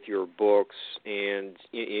reading both your books, and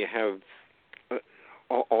you have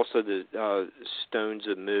also the Stones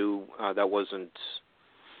of Mu that wasn't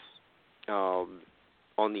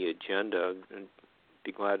on the agenda, and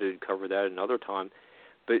be glad to cover that another time.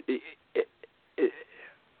 But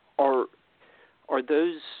are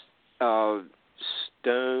those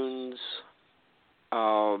stones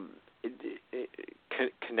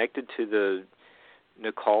connected to the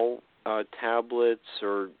Nukal tablets,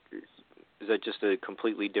 or is that just a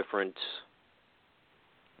completely different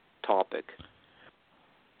topic?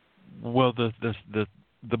 Well,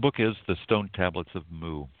 the book is the Stone Tablets of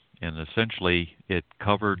Mu, and essentially it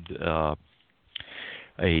covered a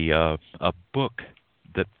book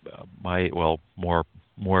that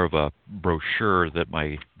more of a brochure that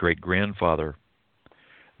my great-grandfather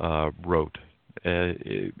wrote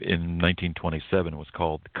in 1927. It was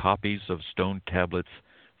called Copies of Stone Tablets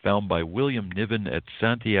Found by William Niven at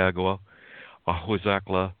Santiago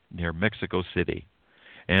Ahuizcla near Mexico City.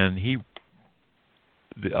 And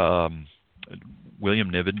William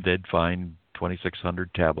Niven did find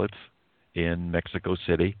 2,600 tablets in Mexico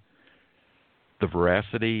City. The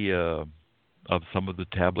veracity of some of the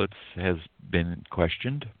tablets has been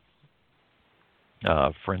questioned.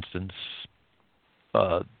 For instance,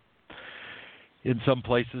 in some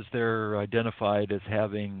places they're identified as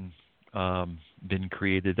having been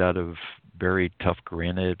created out of very tough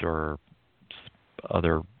granite or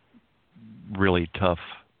other really tough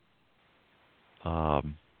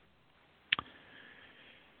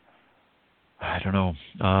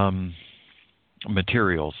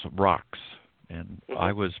materials, rocks. And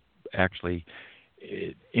I was actually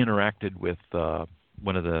interacted with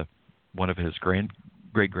one of his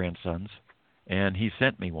great-grandsons, and he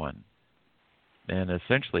sent me one. And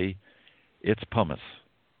essentially, it's pumice,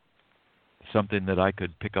 something that I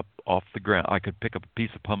could pick up off the ground. I could pick up a piece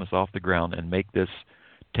of pumice off the ground and make this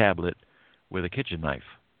tablet with a kitchen knife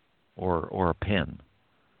or a pen,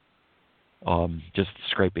 just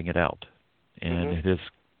scraping it out. And it has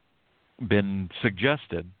been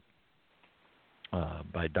suggested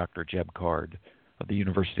by Dr. Jeb Card of the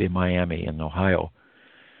University of Miami in Ohio,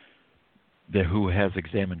 who has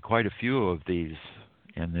examined quite a few of these,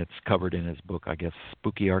 and it's covered in his book, I guess,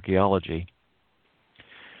 Spooky Archaeology,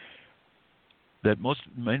 that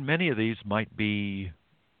many of these might be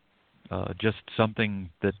just something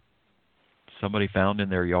that somebody found in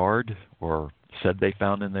their yard or said they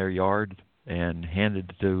found in their yard and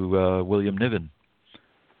handed to William Niven,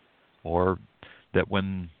 or that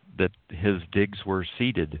his digs were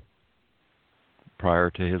seeded prior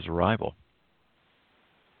to his arrival.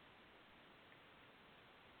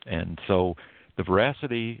 And so The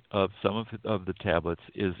veracity of some of the tablets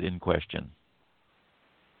is in question.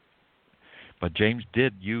 But James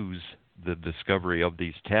did use the discovery of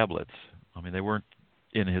these tablets. I mean, they weren't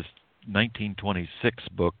in his 1926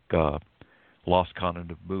 book, Lost Continent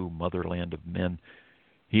of Mu, Motherland of Men.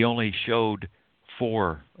 He only showed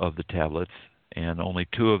 4 of the tablets, and only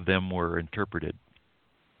 2 of them were interpreted.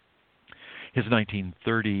 His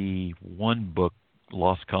 1931 book,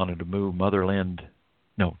 Lost Continent of Mu,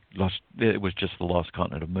 it was just the Lost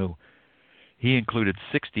Continent of Mu. He included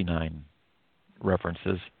 69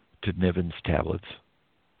 references to Niven's tablets.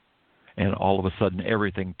 And all of a sudden,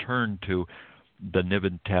 everything turned to the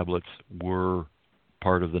Niven tablets were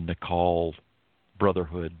part of the Naqal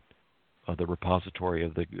Brotherhood, the repository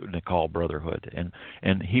of the Naqal Brotherhood.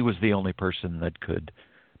 And he was the only person that could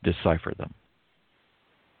decipher them.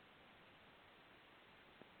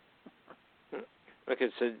 Okay,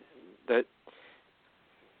 so that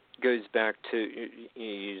goes back to,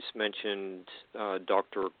 you just mentioned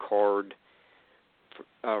Dr. Card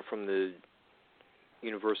from the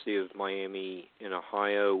University of Miami in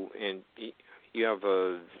Ohio, and you have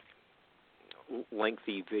a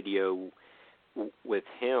lengthy video with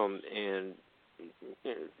him, and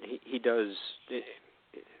he does,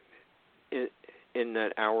 in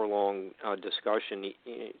that hour-long discussion,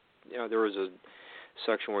 there was a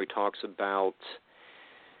section where he talks about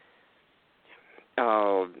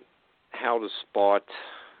how to spot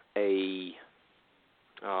a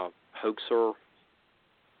hoaxer,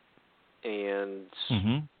 and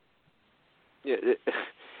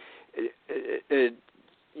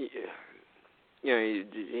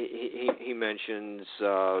he mentions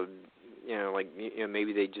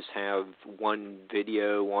maybe they just have one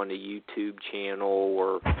video on a YouTube channel,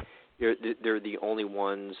 or they're the only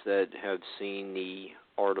ones that have seen the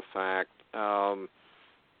artifact.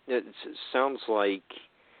 It sounds like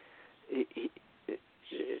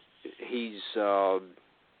he's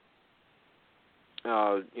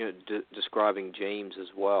describing James as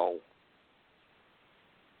well.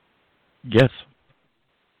 Yes.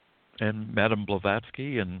 And Madame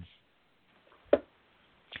Blavatsky, and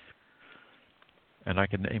I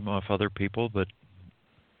can name off other people, but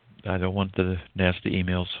I don't want the nasty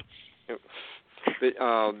emails. But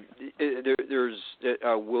there's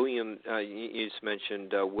William. You just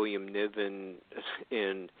mentioned William Niven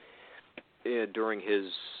during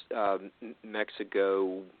his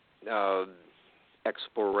Mexico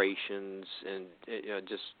explorations, and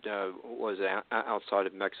just was outside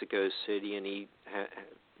of Mexico City, and he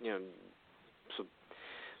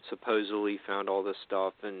supposedly found all this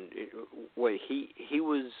stuff. And he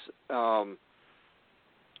was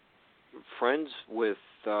friends with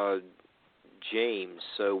James.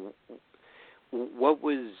 So what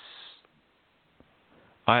was?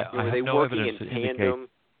 Were they working in tandem?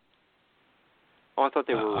 Oh, I thought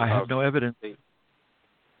they were. I have no evidence.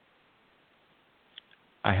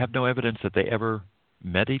 I have no evidence that they ever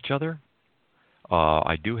met each other.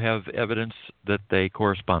 I do have evidence that they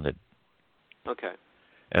corresponded. Okay.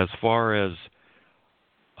 As far as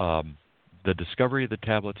the discovery of the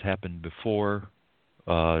tablets happened before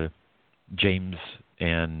James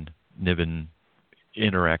and Niven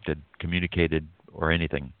interacted, communicated, or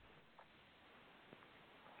anything.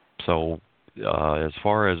 So as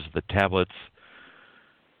far as the tablets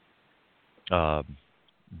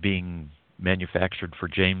being manufactured for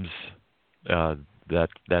James,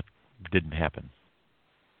 that didn't happen.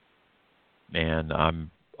 And I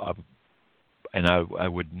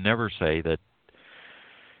would never say that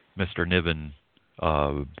Mr. Niven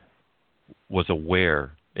was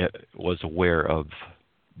aware of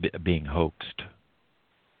being hoaxed.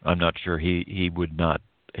 I'm not sure he would not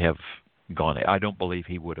have gone. I don't believe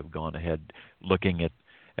he would have gone ahead, looking at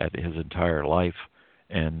his entire life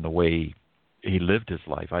and the way he lived his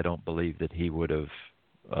life. I don't believe that he would have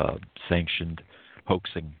sanctioned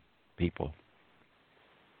hoaxing people.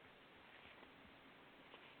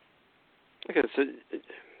 Okay, so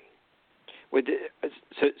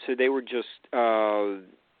they were just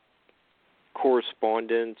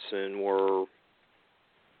correspondents, and were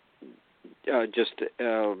just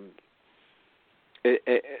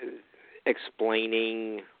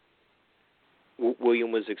explaining.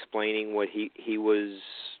 William was explaining what he was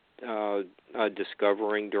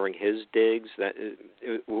discovering during his digs.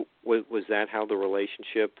 Was that how the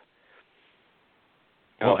relationship?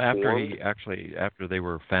 Well, after they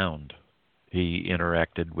were found, he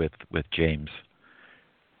interacted with James.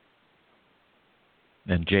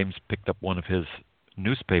 And James picked up one of his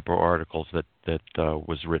newspaper articles that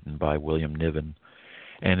was written by William Niven,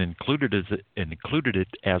 and included it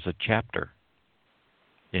as a chapter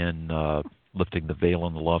in lifting the veil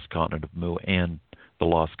on the lost continent of Mu and the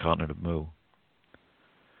lost continent of Mu.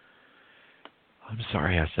 I'm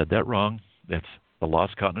sorry, I said that wrong. That's the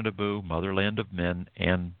lost continent of Mu, motherland of men,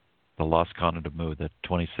 and the lost continent of Mu, the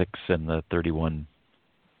 26 and the 31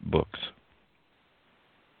 books.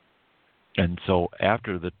 And so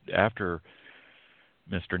after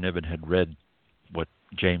Mr. Niven had read what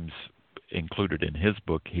James included in his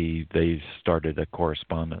book, they started a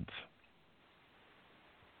correspondence.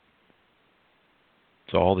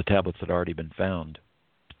 So all the tablets had already been found,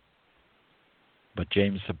 but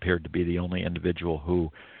James appeared to be the only individual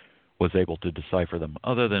who was able to decipher them,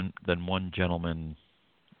 other than one gentleman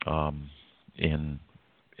in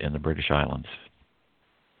the British Islands.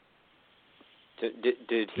 Did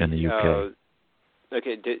he, in the UK?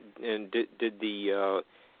 Okay. Did the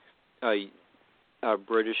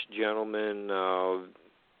British gentleman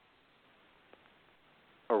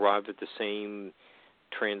arrive at the same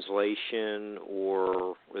translation,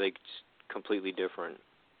 or were they completely different?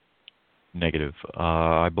 Negative.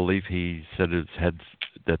 I believe he said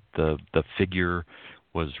that the figure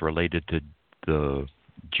was related to the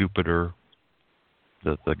Jupiter,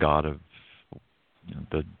 the god of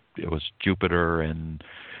it was Jupiter and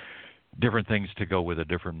different things to go with a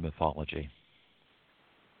different mythology.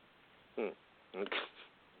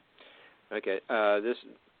 Okay. This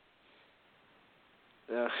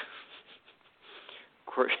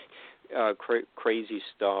crazy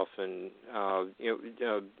stuff, and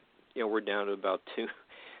we're down to about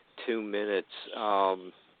two minutes.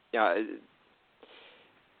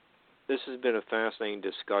 This has been a fascinating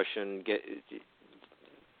discussion,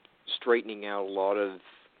 straightening out a lot of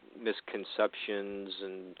misconceptions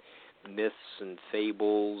and myths and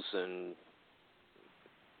fables, and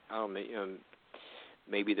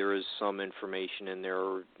maybe there is some information in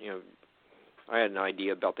there. I had an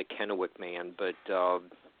idea about the Kennewick Man, but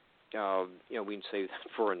we can save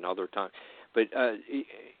that for another time. But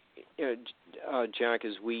Jack,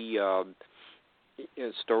 as we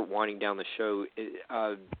start winding down the show,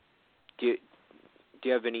 do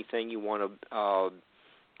you have anything you want to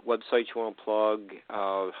websites you want to plug?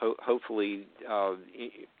 Hopefully,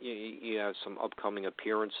 you have some upcoming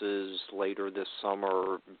appearances later this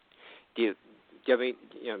summer. Do you have any?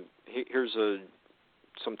 Here's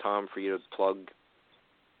some time for you to plug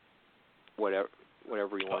whatever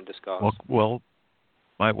you want to discuss. Well,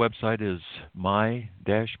 my website is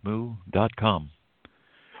my-mu.com,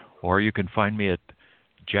 or you can find me at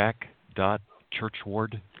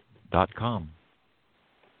jack.churchward.com.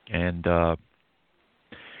 And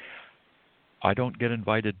I don't get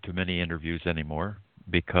invited to many interviews anymore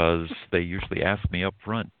because they usually ask me up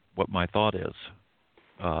front what my thought is,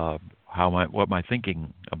 what my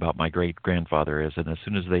thinking about my great-grandfather is, and as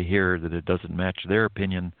soon as they hear that it doesn't match their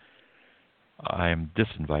opinion, I am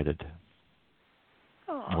disinvited.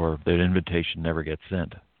 Aww. Or the invitation never gets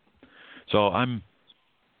sent. So I'm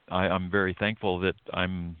very thankful that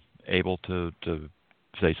I'm able to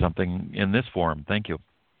say something in this forum. Thank you.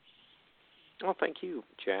 Well, thank you,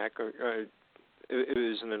 Jack. It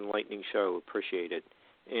was an enlightening show. Appreciate it.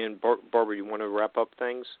 And Barbara, you want to wrap up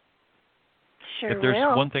things? Sure. If there's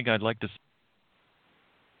will. one thing I'd like to.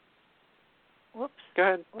 Whoops. Go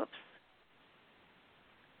ahead. Whoops.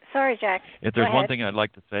 Sorry, Jack. If there's one thing I'd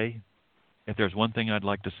like to say,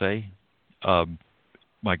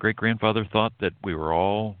 my great-grandfather thought that we're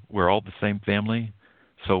all the same family.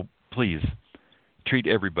 So please treat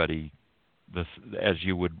everybody as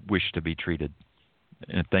you would wish to be treated.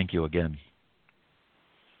 And thank you again.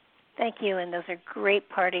 Thank you, and those are great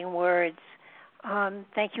parting words.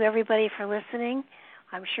 Thank you, everybody, for listening.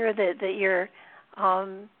 I'm sure that you're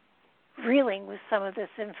reeling with some of this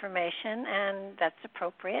information, and that's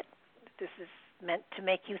appropriate. This is meant to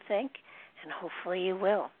make you think, and hopefully you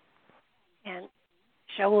will. And the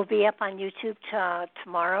show will be up on YouTube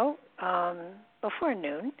tomorrow before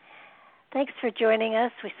noon. Thanks for joining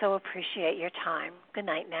us. We so appreciate your time. Good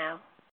night now.